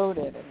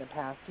exploded in the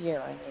past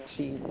year. I mean,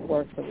 she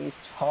works at least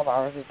 12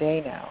 hours a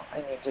day now. I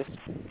mean, just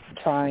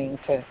trying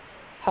to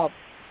help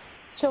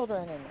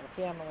children and their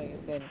families,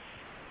 and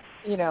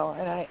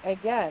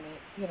and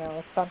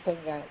it's something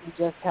that you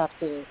just have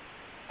to,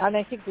 and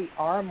I think we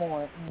are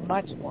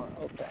much more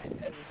open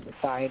as a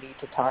society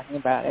to talking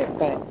about it,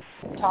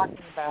 but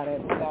talking about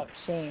it without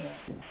shame,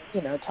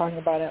 talking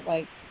about it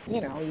like,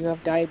 you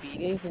have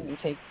diabetes and you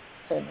take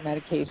certain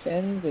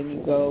medications and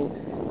you go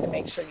and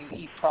make sure you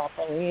eat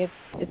properly.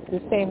 It's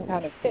the same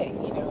kind of thing,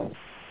 If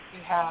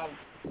you have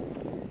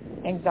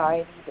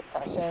anxiety,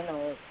 depression,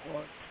 or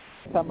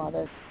some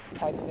other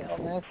type of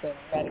illness, and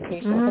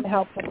medication can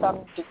help to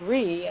some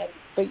degree,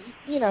 but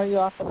you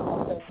often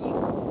also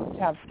need to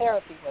have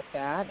therapy with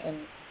that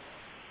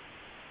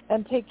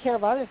and take care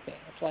of other things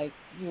like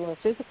your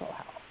physical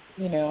health.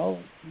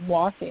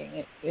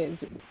 Walking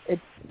it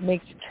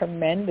makes a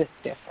tremendous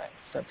difference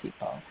for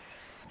people,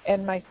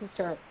 and my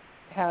sister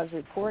has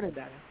reported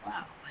that as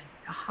well.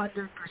 Like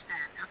 100% of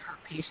her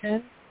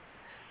patients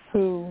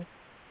who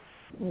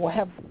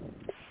have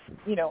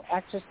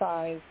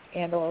exercised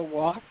and or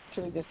walked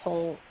through this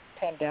whole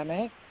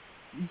pandemic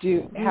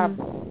have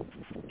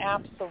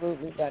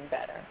absolutely done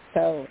better.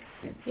 So,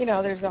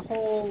 there's a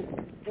whole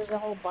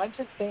bunch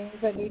of things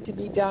that need to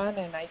be done,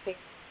 and I think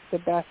the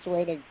best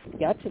way to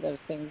get to those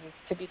things is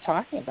to be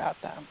talking about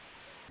them.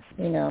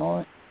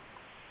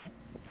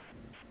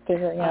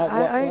 Figuring out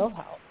what will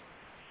help.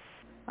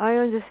 I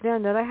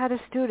understand that. I had a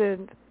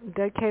student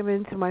that came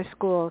into my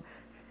school.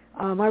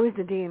 I was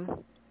the dean,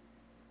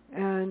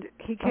 and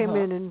he came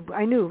in, and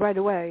I knew right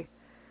away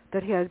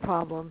that he had a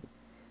problem.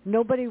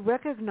 Nobody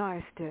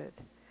recognized it.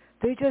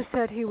 They just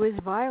said he was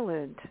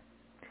violent.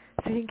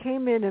 So he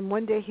came in, and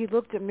one day he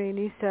looked at me and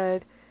he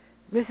said,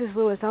 "Mrs.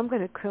 Lewis, I'm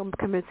going to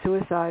commit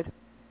suicide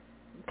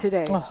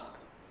today."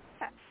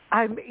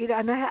 I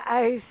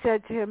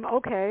said to him,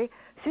 "Okay,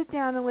 sit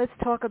down and let's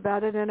talk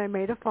about it." And I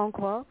made a phone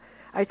call.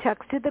 I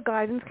texted the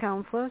guidance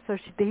counselor so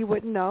he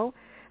wouldn't know,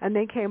 and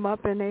they came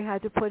up and they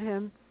had to put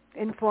him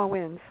in 4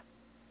 Winds.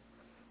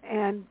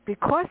 And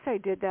because I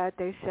did that,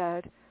 they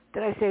said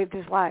that I saved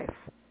his life.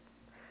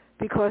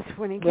 Because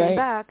when he came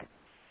back,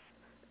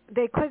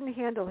 they couldn't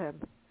handle him.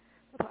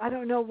 I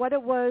don't know what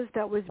it was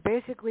that was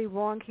basically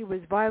wrong. He was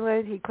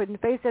violent. He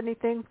couldn't face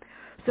anything.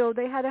 So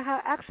they had to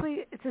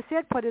actually, it's a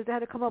sad part is they had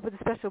to come up with a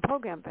special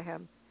program for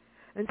him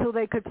until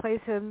they could place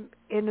him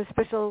in a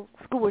special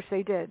school, which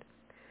they did.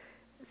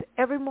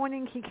 Every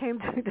morning he came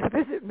to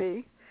visit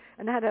me,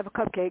 and I had to have a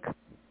cupcake,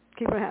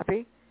 keep him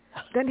happy.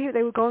 Then he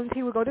would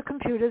go to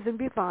computers and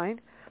be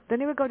fine. Then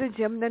he would go to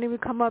gym. Then he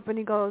would come up and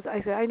he goes,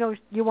 I said, "I know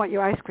you want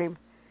your ice cream,"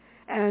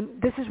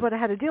 and this is what I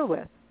had to deal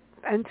with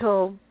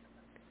until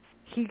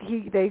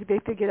they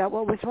figured out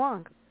what was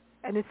wrong,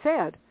 and it's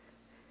sad.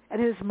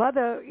 And his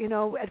mother,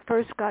 at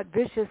first got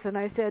vicious, and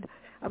I said,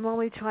 "I'm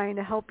only trying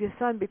to help your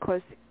son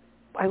because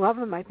I love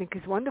him. I think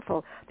he's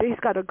wonderful. But he's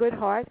got a good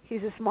heart.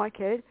 He's a smart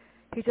kid.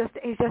 He's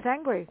just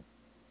angry,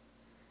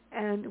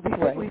 and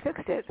we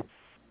fixed it.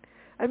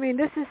 I mean,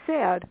 this is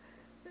sad.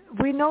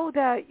 We know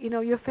that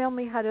your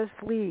family had us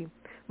flee.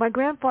 My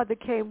grandfather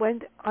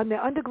went on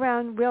the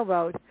Underground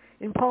Railroad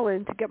in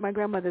Poland to get my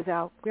grandmothers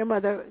out.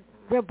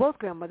 Both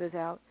grandmothers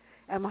out,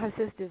 and her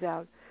sisters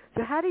out.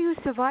 So how do you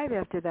survive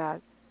after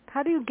that?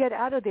 How do you get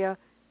out of there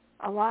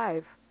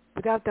alive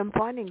without them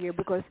finding you?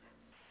 Because,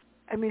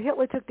 I mean,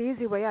 Hitler took the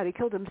easy way out. He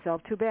killed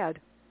himself. Too bad.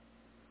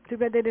 Too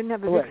bad they didn't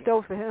have a big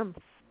stove for him.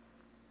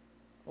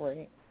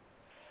 Right.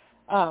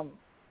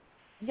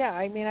 Yeah,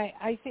 I mean,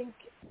 I think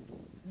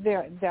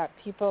that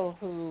people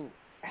who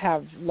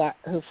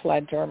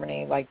fled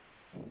Germany, like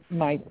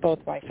both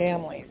my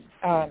families,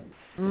 and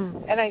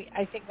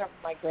I think of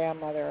my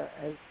grandmother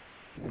as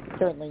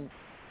certainly,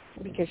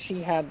 because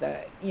she had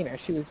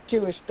she was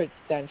Jewish, but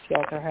then she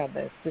also had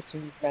the sister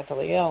who was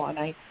mentally ill,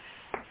 and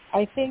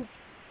I think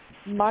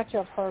much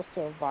of her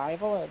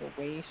survival, or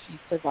the way she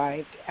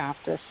survived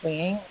after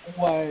fleeing,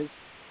 was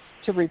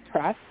to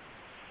repress,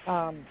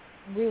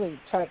 really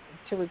try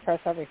to repress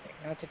everything,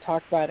 not to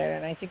talk about it,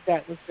 and I think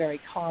that was very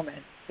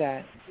common,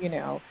 that,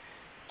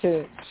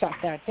 to shut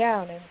that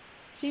down, and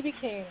she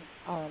became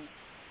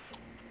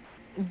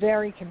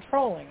very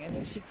controlling,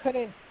 and she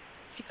couldn't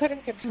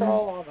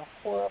control all the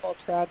horrible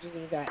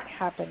tragedy that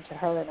happened to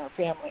her and her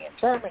family in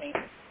Germany.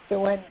 So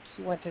when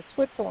she went to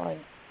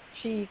Switzerland,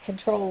 she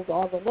controlled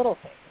all the little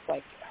things,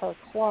 like her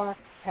clock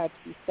had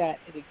to be set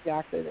at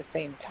exactly the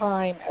same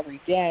time every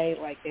day,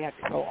 like they had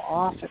to go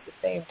off at the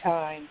same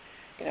time,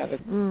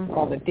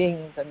 all the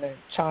dings and the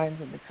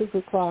chimes and the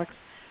cuckoo clocks.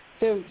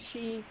 So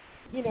she,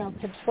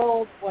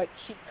 controlled what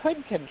she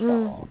could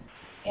control.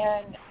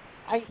 And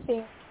I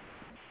think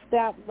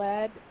that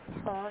led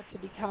her to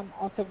become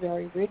also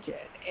very rigid.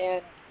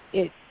 And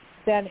it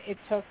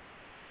took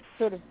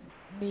sort of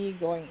me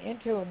going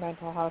into a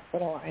mental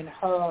hospital and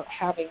her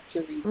having to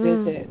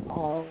revisit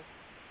all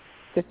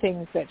the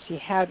things that she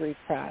had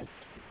repressed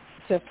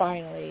to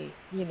finally,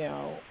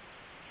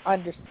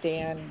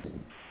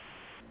 understand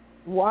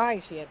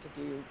why she had to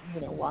do,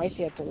 why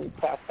she had to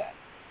repress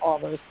all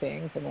those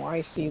things, and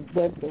why she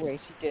lived the way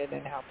she did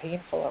and how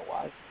painful it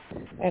was.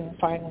 And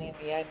finally, in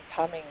the end,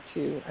 coming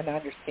to an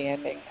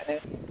understanding and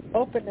an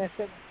openness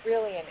and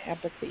really an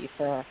empathy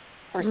for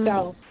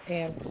herself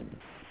and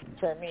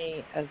for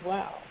me as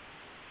well.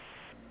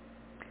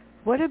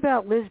 What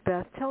about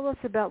Lizbeth? Tell us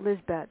about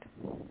Lizbeth.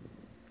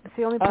 It's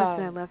the only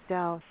person I left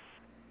out.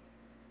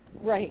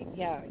 Right,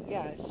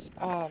 yes.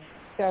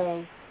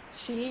 So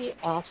she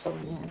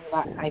actually,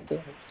 I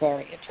think is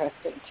very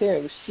interesting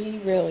too, she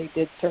really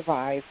did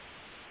survive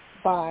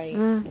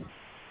through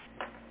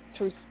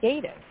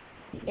skating.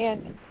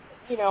 And,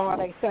 what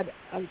I said,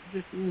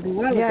 this is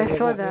I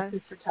saw that.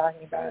 We're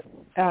talking about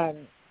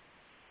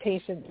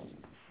patients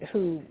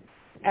who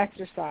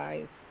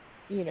exercise,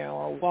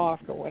 or walk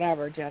or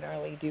whatever,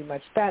 generally do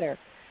much better.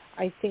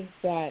 I think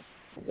that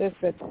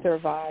Elizabeth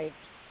survived,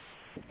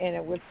 and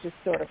it was just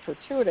sort of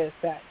fortuitous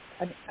that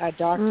a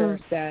doctor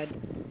said,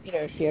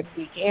 she had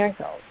weak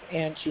ankles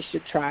and she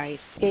should try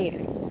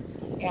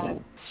skating.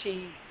 And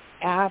she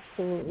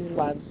absolutely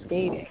loved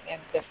skating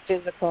and the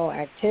physical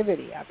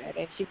activity of it.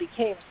 And she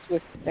became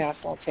Swiss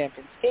national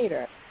champion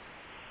skater.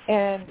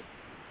 And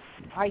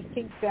I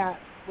think that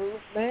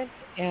movement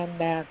and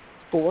that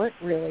sport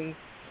really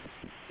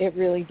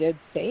did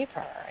save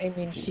her. I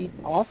mean, she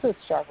also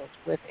struggled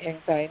with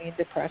anxiety and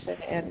depression,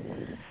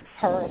 and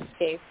her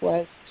escape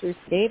was through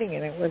skating,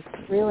 and it was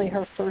really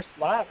her first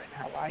love in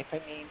her life. I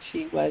mean,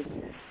 she was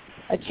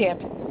a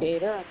champion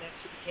skater, and then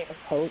she became a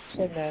coach,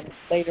 and then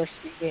later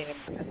she became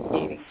a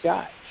skating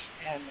judge.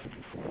 And,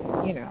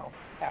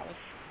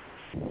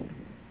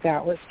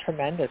 that was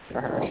tremendous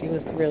for her. She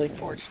was really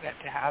fortunate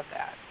to have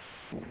that.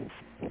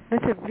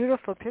 That's a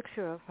beautiful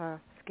picture of her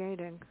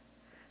skating.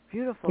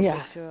 Beautiful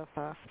picture of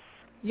her.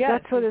 Yeah,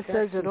 that's what it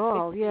says it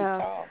all.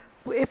 Yeah.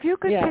 If you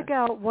could pick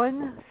out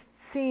one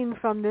scene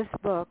from this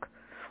book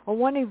or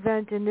one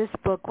event in this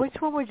book, which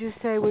one would you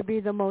say would be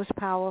the most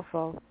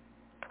powerful?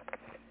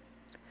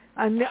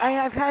 And I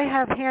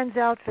have hands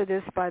out for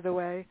this, by the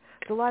way.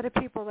 There's a lot of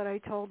people that I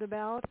told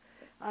about.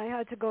 I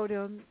had to go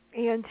to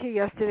ENT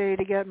yesterday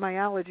to get my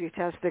allergy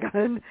test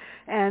done,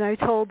 and I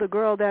told the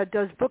girl that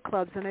does book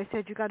clubs, and I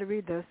said, "You got to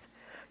read this.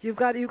 You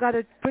got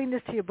to bring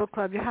this to your book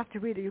club. You have to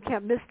read it. You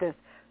can't miss this."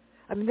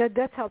 I mean,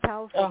 that's how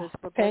powerful this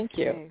book is. Thank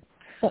you. Me.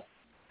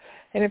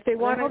 And if they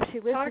want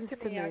to talk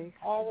to me, I'm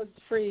always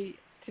free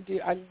to do.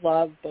 I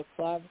love book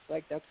clubs.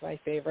 Like, that's my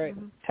favorite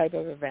type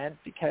of event,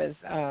 because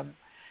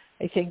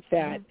I think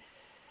that,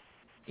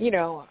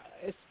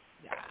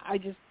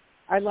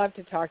 I love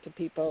to talk to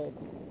people,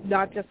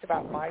 not just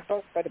about my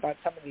book, but about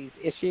some of these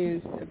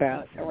issues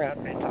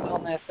around mental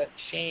illness and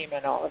shame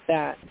and all of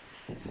that.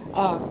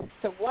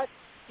 So what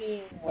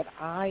scene would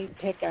I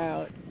pick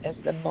out as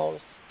the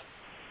most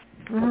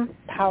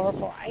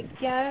powerful? I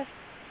guess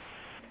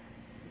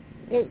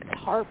it was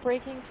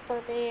heartbreaking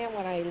for me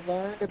when I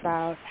learned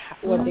about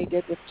what they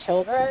did with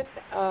children.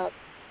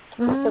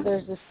 So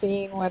there's a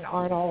scene when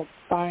Arnold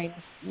finds,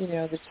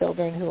 the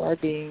children who are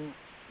being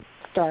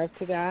starved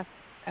to death,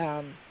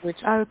 which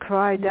I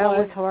cried. That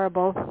was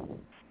horrible.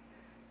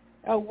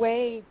 A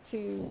way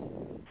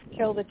to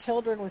kill the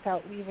children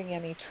without leaving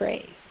any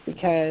trace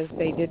because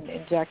they didn't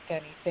inject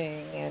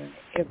anything, and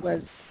it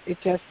was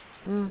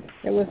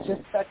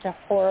just such a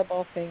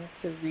horrible thing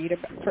to read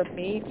about, for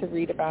me to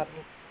read about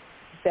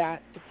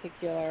that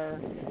particular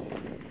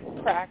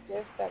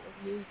practice that was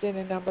used in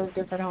a number of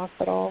different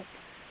hospitals.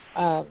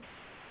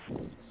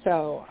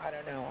 So I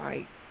don't know.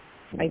 I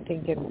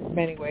think in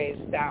many ways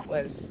that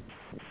was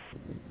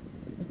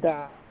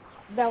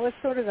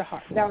sort of the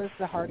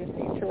hardest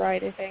thing to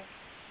write, I think,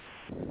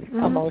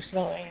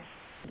 emotionally.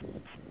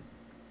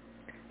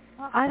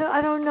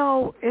 I don't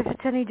know if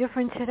it's any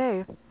different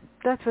today.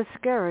 That's what's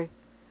scary,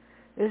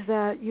 is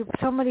that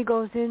somebody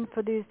goes in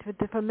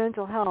for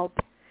mental help,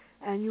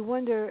 and you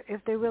wonder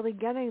if they're really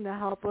getting the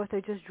help or if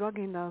they're just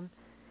drugging them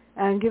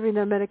and giving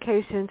them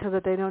medication so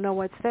that they don't know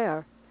what's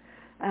there,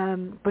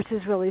 which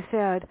is really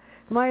sad.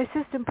 My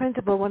assistant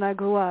principal when I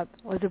grew up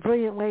was a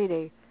brilliant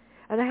lady,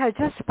 and I had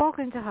just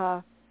spoken to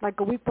her like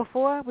a week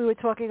before. We were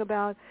talking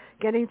about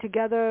getting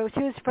together.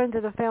 She was friends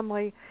of the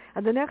family,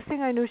 and the next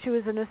thing I knew, she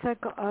was in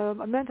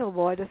a mental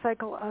ward, a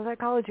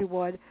psychology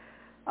ward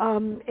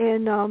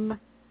in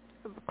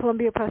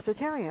Columbia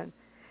Presbyterian.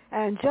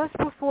 And just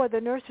before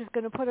the nurse was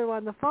going to put her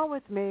on the phone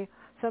with me,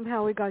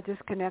 somehow we got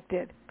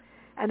disconnected.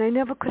 And I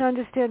never could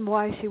understand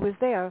why she was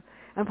there.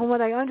 And from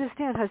what I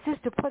understand, her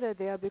sister put her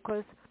there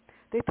because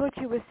they thought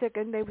she was sick,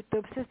 and the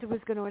sister was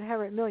going to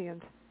inherit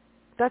millions.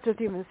 That's what's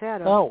even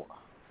sadder. Oh.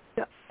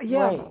 Yeah,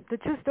 right. The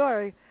true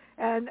story.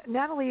 And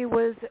Natalie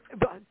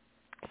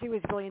she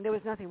was brilliant. There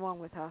was nothing wrong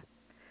with her.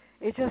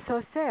 It's just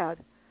so sad.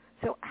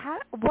 So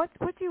what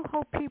do you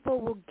hope people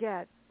will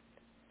get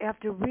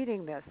after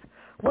reading this?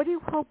 What do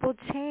you hope will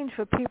change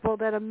for people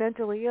that are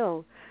mentally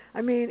ill?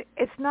 I mean,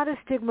 it's not a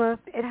stigma.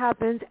 It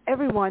happens.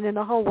 Everyone in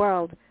the whole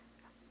world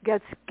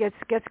gets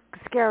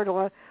scared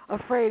or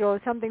afraid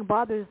or something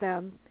bothers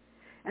them.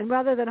 And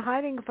rather than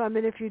hiding from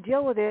it, if you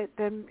deal with it,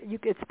 then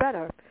it's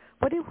better.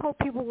 What do you hope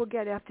people will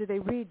get after they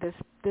read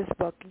this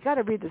book? You got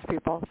to read this,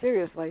 people.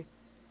 Seriously.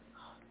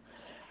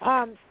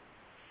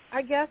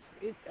 I guess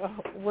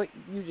what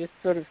you just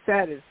sort of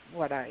said is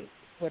what I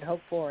would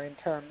hope for in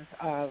terms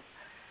of,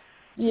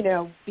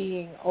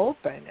 being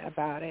open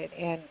about it.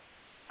 And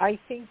I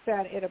think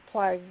that it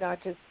applies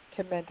not just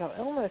to mental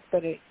illness,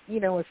 but if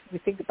we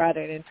think about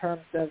it in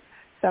terms of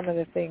some of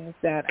the things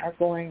that are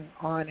going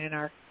on in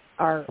our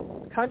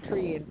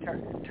country in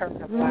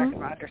terms of lack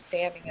of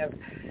understanding of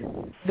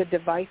the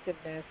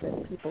divisiveness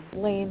and people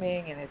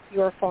blaming, and it's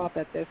your fault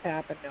that this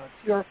happened, no,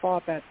 it's your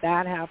fault that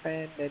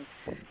happened. And,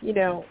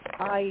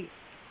 I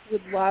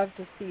would love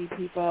to see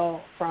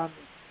people from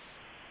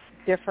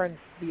different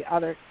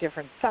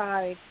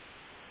sides,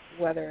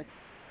 whether it's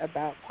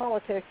about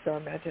politics or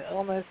mental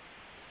illness,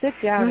 sit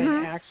down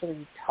and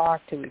actually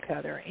talk to each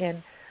other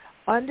and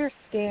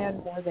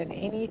understand more than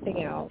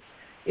anything else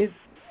is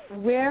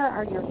where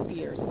are your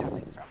fears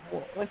coming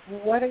from? Like,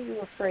 what are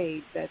you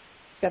afraid that's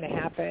going to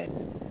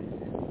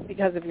happen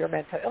because of your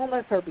mental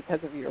illness or because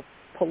of your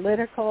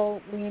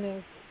political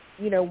leanings?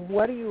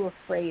 What are you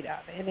afraid of?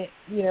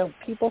 And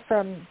people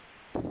from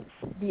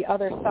the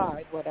other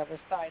side, whatever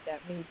side that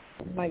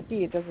might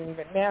be, it doesn't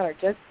even matter,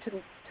 just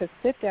to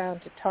sit down,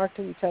 to talk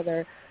to each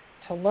other,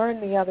 to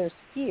learn the other's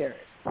fears.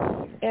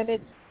 And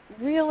it's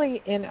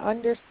really in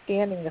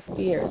understanding the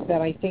fears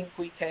that I think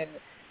we can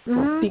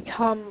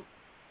become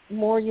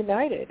more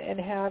united and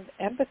have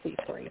empathy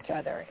for each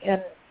other.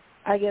 And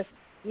I guess,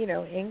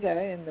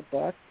 Inga in the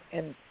book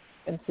and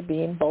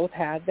Sabine both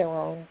had their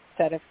own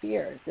set of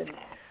fears, and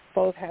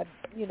both had,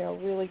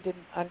 really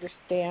didn't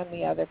understand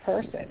the other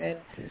person. And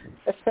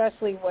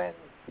especially when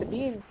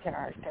Sabine's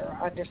character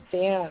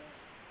understands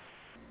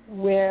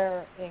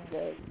where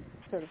Inga's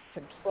sort of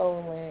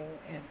controlling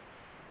and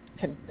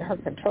her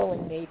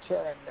controlling nature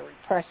and the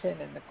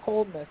repression and the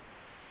coldness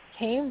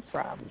came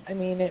from. I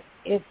mean,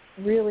 it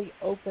really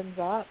opens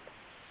up,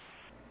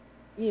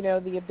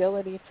 the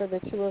ability for the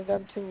two of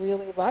them to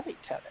really love each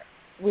other,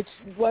 which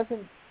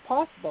wasn't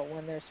possible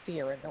when there's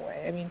fear in the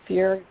way. I mean,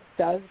 fear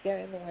does get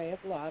in the way of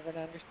love and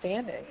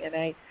understanding.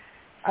 And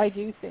I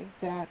do think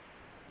that,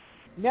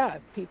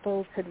 if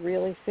people could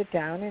really sit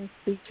down and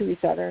speak to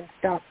each other and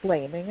stop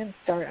blaming and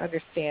start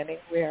understanding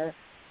where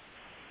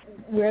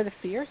the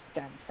fears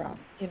stem from,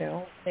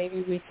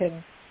 maybe we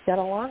can get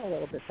along a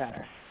little bit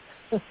better.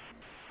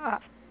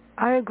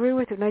 I agree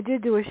with you. And I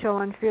did do a show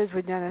on fears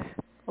with Dennis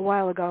a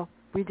while ago.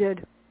 We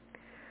did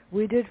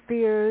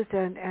fears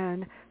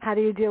and how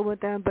do you deal with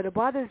them. But it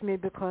bothers me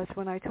because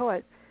when I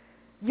taught,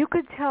 you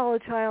could tell a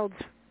child's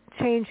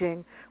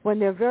changing when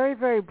they're very,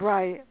 very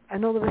bright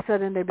and all of a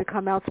sudden they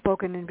become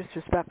outspoken and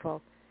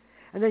disrespectful.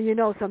 And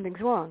then something's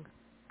wrong.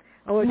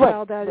 Or a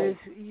child that is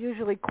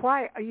usually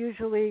quiet,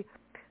 usually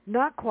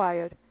not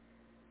quiet,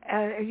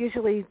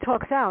 usually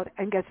talks out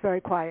and gets very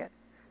quiet.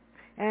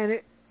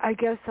 And I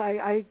guess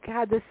I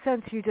had this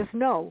sense you just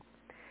know.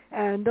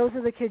 And those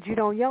are the kids, you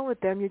don't yell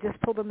at them, you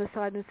just pull them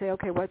aside and say,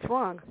 okay, what's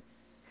wrong?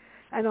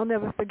 And I'll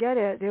never forget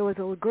it. There was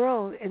a little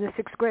girl in the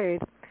 6th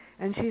grade,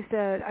 And she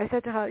said, I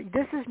said to her,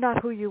 this is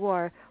not who you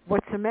are.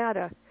 What's the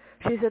matter?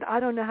 She said, I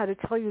don't know how to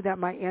tell you that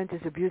my aunt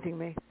is abusing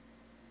me.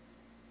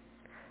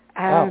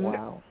 And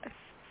wow.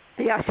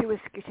 Yeah, she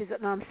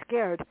said, no, I'm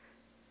scared.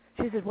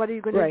 She said, what are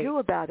you going to do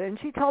about it? And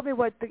she told me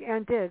what the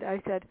aunt did.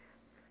 I said,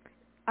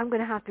 I'm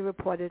going to have to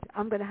report it.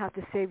 I'm going to have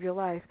to save your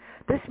life.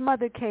 This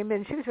mother came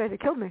in. She was ready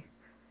to kill me.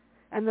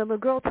 And then the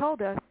girl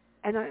told her,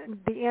 and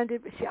the aunt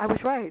did, I was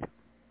right.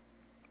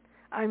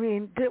 I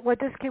mean, what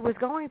this kid was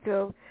going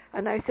through.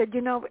 And I said,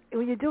 you know,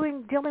 when you're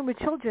dealing with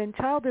children,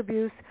 child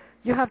abuse,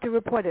 you have to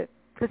report it.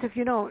 Because if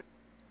you don't,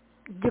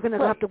 you're going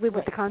to have to live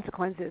with the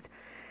consequences.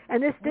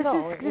 And this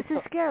is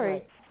scary.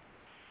 Right.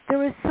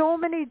 There are so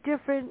many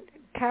different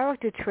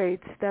character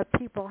traits that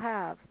people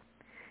have.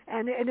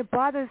 And it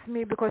bothers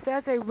me because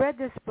as I read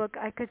this book,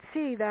 I could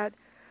see that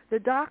the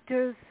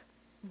doctors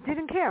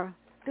didn't care.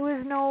 There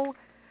was no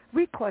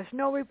recourse,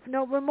 no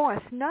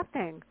remorse,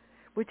 nothing,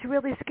 which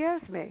really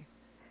scares me.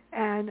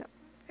 And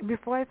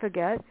before I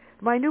forget,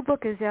 my new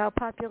book is out,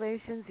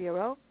 Population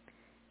Zero.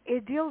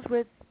 It deals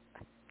with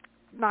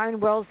 9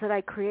 worlds that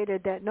I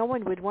created that no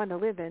one would want to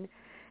live in.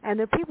 And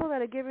the people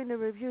that are giving the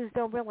reviews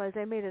don't realize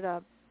I made it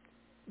up.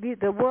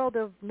 The world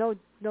of no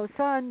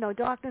sun, no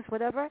darkness,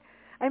 whatever,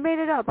 I made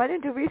it up. I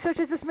didn't do research.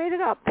 I just made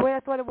it up the way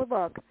I thought it would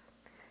look.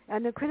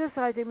 And they're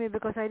criticizing me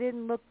because I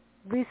didn't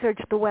research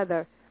the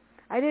weather.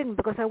 I didn't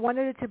because I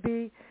wanted it to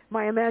be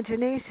my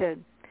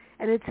imagination.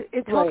 And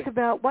it talks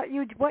about what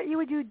you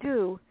would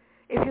do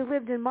if you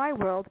lived in my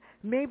world.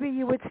 Maybe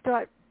you would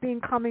start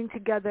coming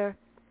together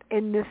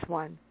in this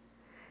one.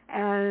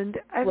 And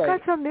I've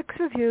got some mixed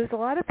reviews. A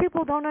lot of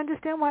people don't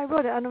understand why I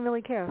wrote it. I don't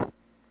really care.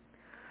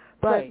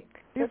 But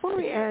before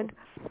we end,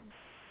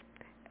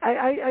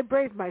 I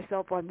braved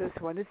myself on this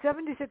one. It's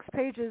 76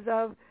 pages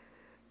of,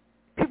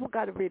 people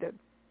got to read it.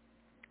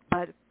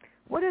 But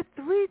what are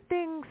 3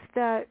 things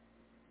that,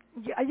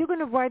 are you going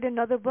to write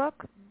another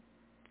book?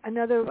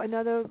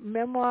 Another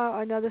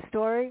memoir, another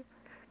story?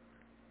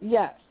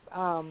 Yes.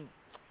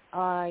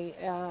 I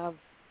have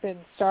been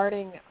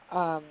starting,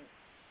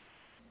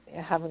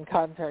 haven't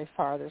gotten very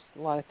far. There's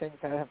a lot of things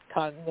that have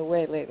gotten in the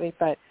way lately,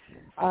 but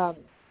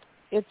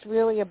it's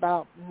really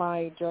about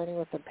my journey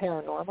with the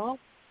paranormal.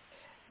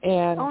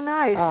 And oh,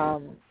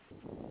 nice.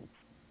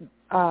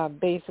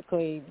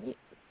 Basically,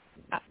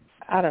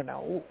 I don't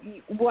know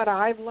what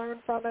I've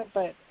learned from it,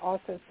 but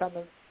also some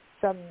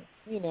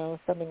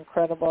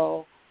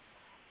incredible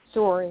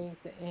stories,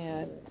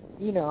 and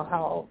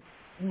how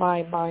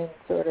my mind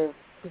sort of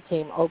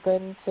became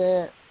open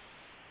to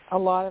a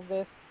lot of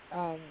this,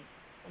 a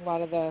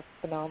lot of the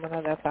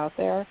phenomena that's out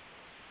there,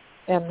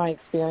 and my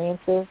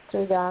experiences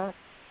through that.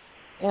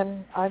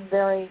 And I'm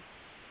very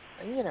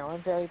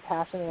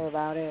passionate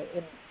about it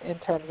in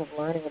terms of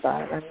learning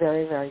about it. I'm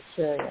very, very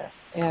curious.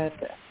 And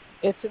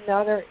it's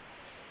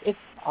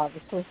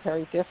obviously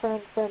very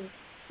different from,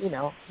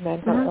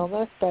 mental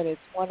illness, but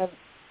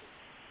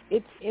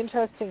it's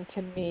interesting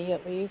to me,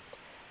 at least.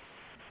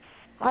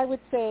 I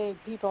would say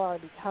people are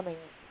becoming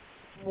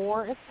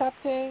more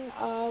accepting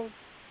of,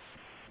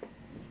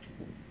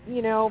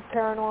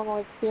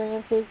 paranormal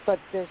experiences, but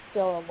there's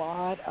still a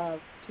lot of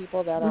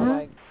people that are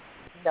like,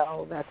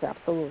 no, that's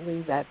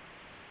absolutely, that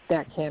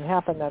can't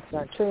happen, that's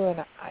not true.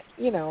 And,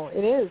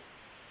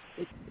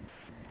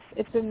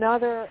 it's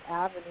another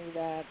avenue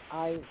that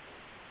I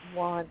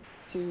want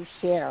to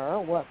share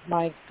what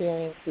my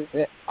experiences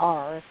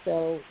are.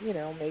 So,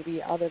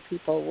 maybe other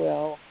people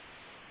will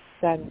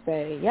then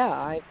say, yeah,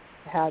 I've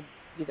had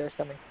either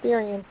some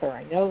experience or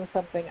I know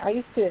something. I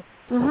used to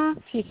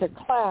teach a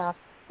class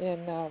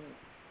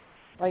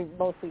I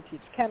mostly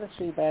teach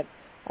chemistry, but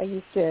I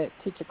used to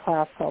teach a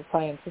class called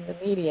Science in the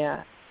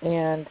Media,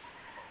 and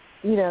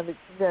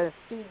the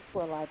students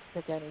were allowed to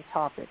pick any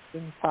topics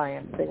in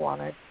science they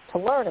wanted to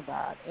learn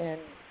about. And,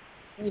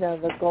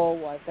 the goal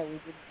was that we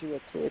didn't do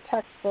it through a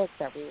textbook,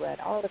 that we read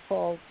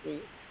articles,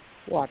 we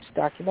watched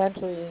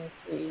documentaries,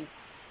 we,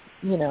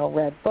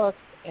 read books.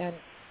 And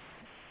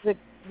the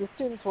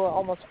students were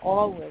almost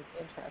always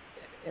interested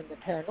in the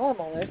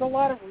paranormal. There's a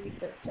lot of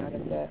research out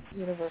of the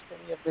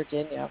University of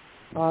Virginia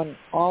on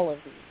all of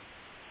these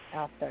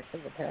aspects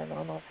of the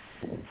paranormal.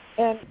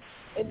 And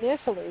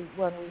initially,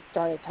 when we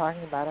started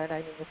talking about it,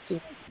 the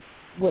students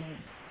wouldn't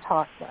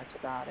talk much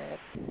about it,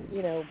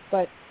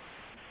 but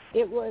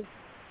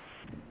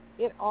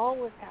it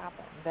always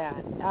happened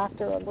that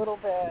after a little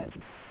bit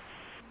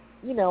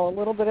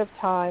of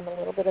time, a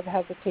little bit of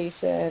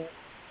hesitation,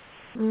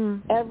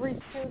 every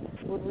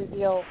student would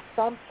reveal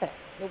something.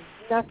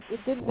 It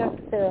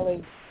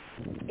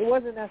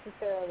wasn't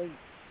necessarily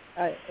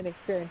an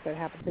experience that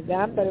happened to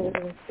them, but it was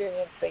an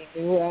experience they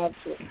knew of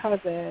through a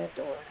cousin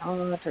or an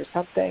aunt or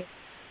something.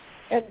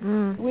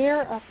 And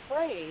we're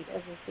afraid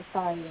as a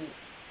society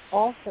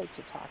also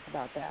to talk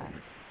about that.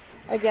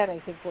 Again, I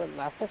think we're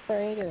less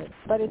afraid,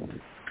 but it's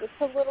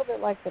a little bit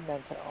like the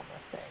mental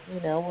illness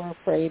thing. We're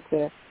afraid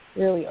to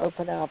really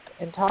open up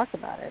and talk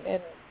about it.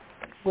 And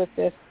with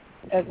this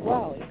as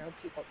well,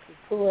 people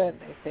poo-poo it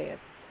and they say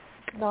it's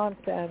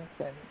nonsense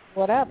and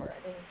whatever.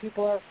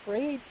 People are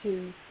afraid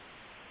to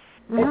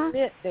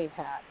admit they've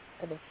had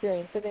an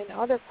experience. And in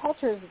other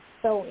cultures, it's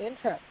so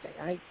interesting.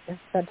 I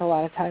spent a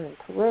lot of time in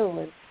Peru,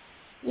 and,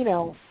 you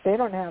know, they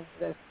don't have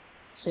this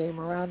shame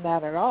around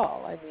that at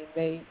all. I mean,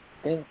 they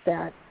think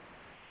that,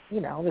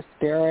 you know, the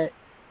spirit,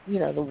 you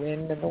know, the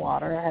wind and the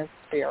water has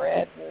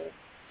spirit, and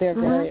they're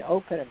very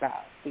open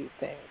about these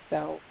things.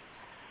 So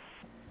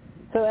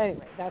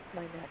anyway, that's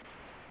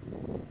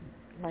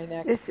my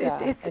next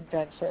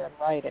adventure in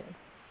writing.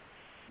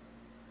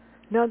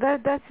 No,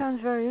 that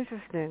sounds very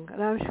interesting,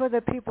 and I'm sure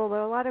that there are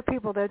a lot of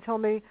people that tell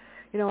me,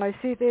 you know, I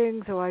see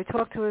things or I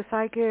talk to a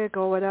psychic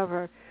or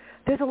whatever.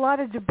 There's a lot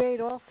of debate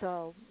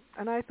also,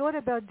 and I thought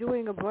about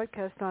doing a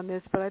broadcast on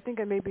this, but I think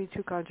it may be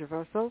too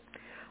controversial.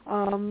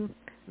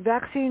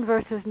 Vaccine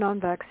versus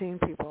non-vaccine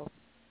people.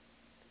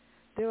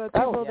 There are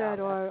people that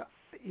are,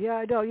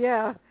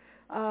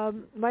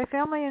 my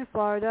family in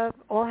Florida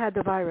all had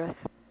the virus,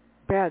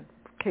 bad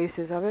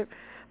cases of it.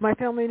 My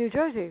family in New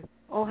Jersey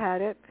all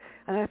had it,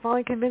 and I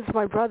finally convinced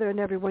my brother and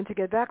everyone to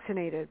get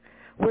vaccinated,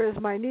 whereas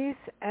my niece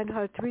and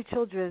her 3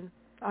 children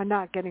are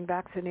not getting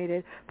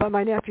vaccinated, but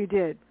my nephew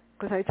did,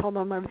 because I told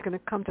him I was going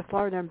to come to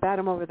Florida and bat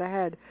him over the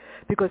head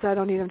because I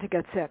don't need him to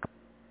get sick.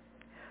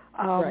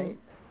 Right.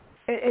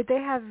 They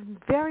have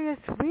various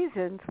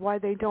reasons why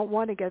they don't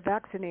want to get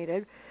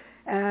vaccinated,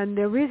 and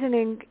their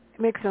reasoning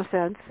makes no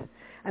sense.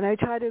 And I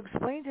try to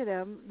explain to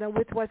them that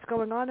with what's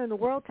going on in the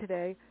world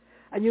today,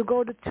 and you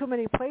go to too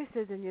many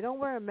places and you don't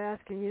wear a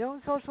mask and you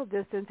don't social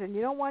distance and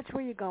you don't watch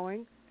where you're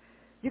going,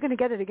 you're going to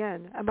get it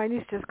again. And my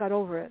niece just got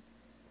over it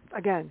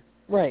again.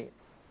 Right.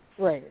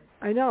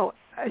 I know.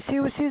 She's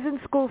in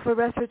school for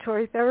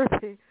respiratory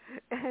therapy,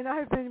 and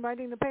I've been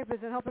writing the papers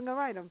and helping her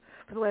write them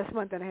for the last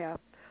month and a half.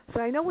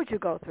 So I know what you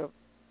go through.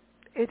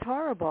 It's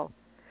horrible.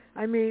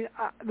 I mean,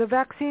 the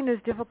vaccine is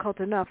difficult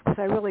enough because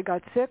I really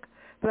got sick,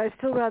 but I'd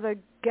still rather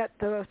get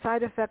the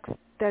side effects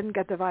than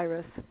get the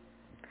virus.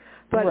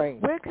 But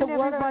where can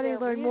everybody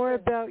learn more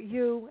about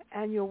you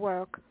and your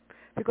work?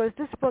 Because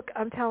this book,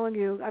 I'm telling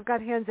you, I've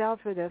got hands out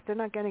for this. They're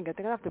not getting it.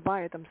 They're going to have to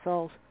buy it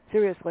themselves.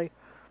 Seriously.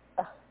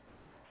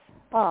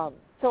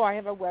 So I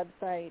have a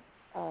website.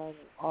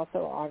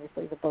 Also,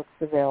 obviously, the book's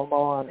available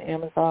on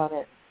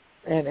Amazon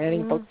and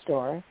any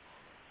bookstore.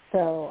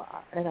 So,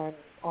 and I'm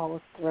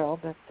always thrilled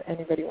if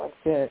anybody wants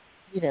to,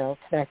 you know,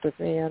 connect with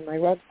me on my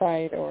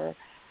website or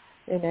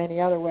in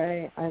any other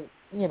way.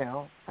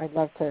 I'd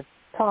love to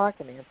talk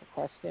and answer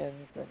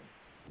questions and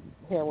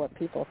hear what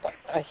people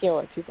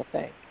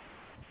think.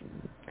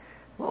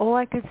 Well, all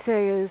I could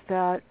say is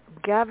that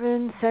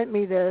Gavin sent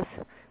me this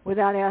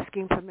without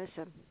asking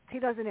permission. He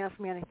doesn't ask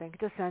me anything; he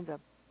just sends them.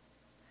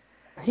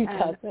 He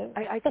doesn't.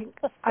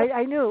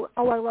 I knew.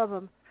 Oh, I love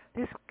him.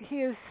 He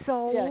is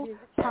so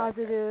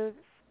positive.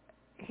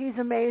 He's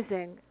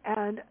amazing,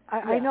 and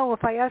I know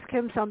if I ask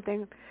him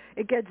something,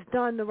 it gets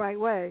done the right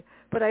way.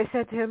 But I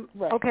said to him,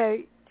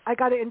 okay, I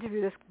got to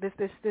interview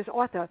this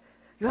author.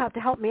 You have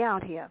to help me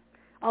out here.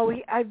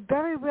 I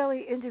very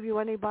rarely interview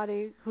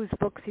anybody whose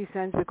books he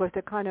sends because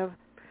they're kind of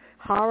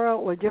horror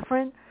or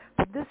different.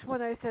 But this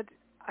one, I said,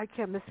 I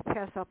can't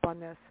pass up on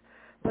this.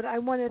 But I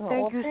want to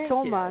thank you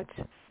so much.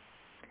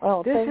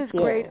 Oh, this is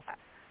you. Great.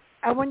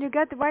 And when you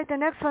get to write the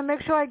next one,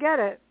 make sure I get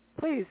it.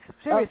 Please,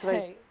 seriously.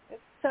 Okay.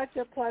 It's such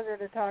a pleasure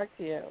to talk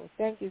to you.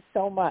 Thank you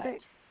so much.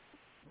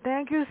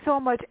 Thank you so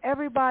much,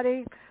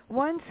 everybody.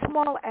 One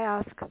small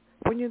ask: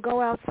 when you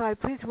go outside,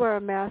 please wear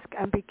a mask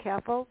and be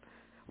careful.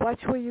 Watch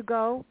where you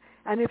go.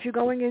 And if you're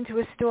going into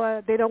a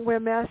store, they don't wear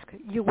masks,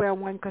 you wear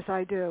one because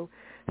I do.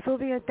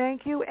 Sylvia,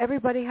 thank you.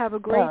 Everybody have a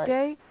great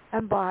day,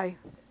 and bye.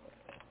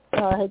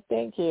 All right.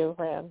 Thank you,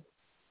 Fran.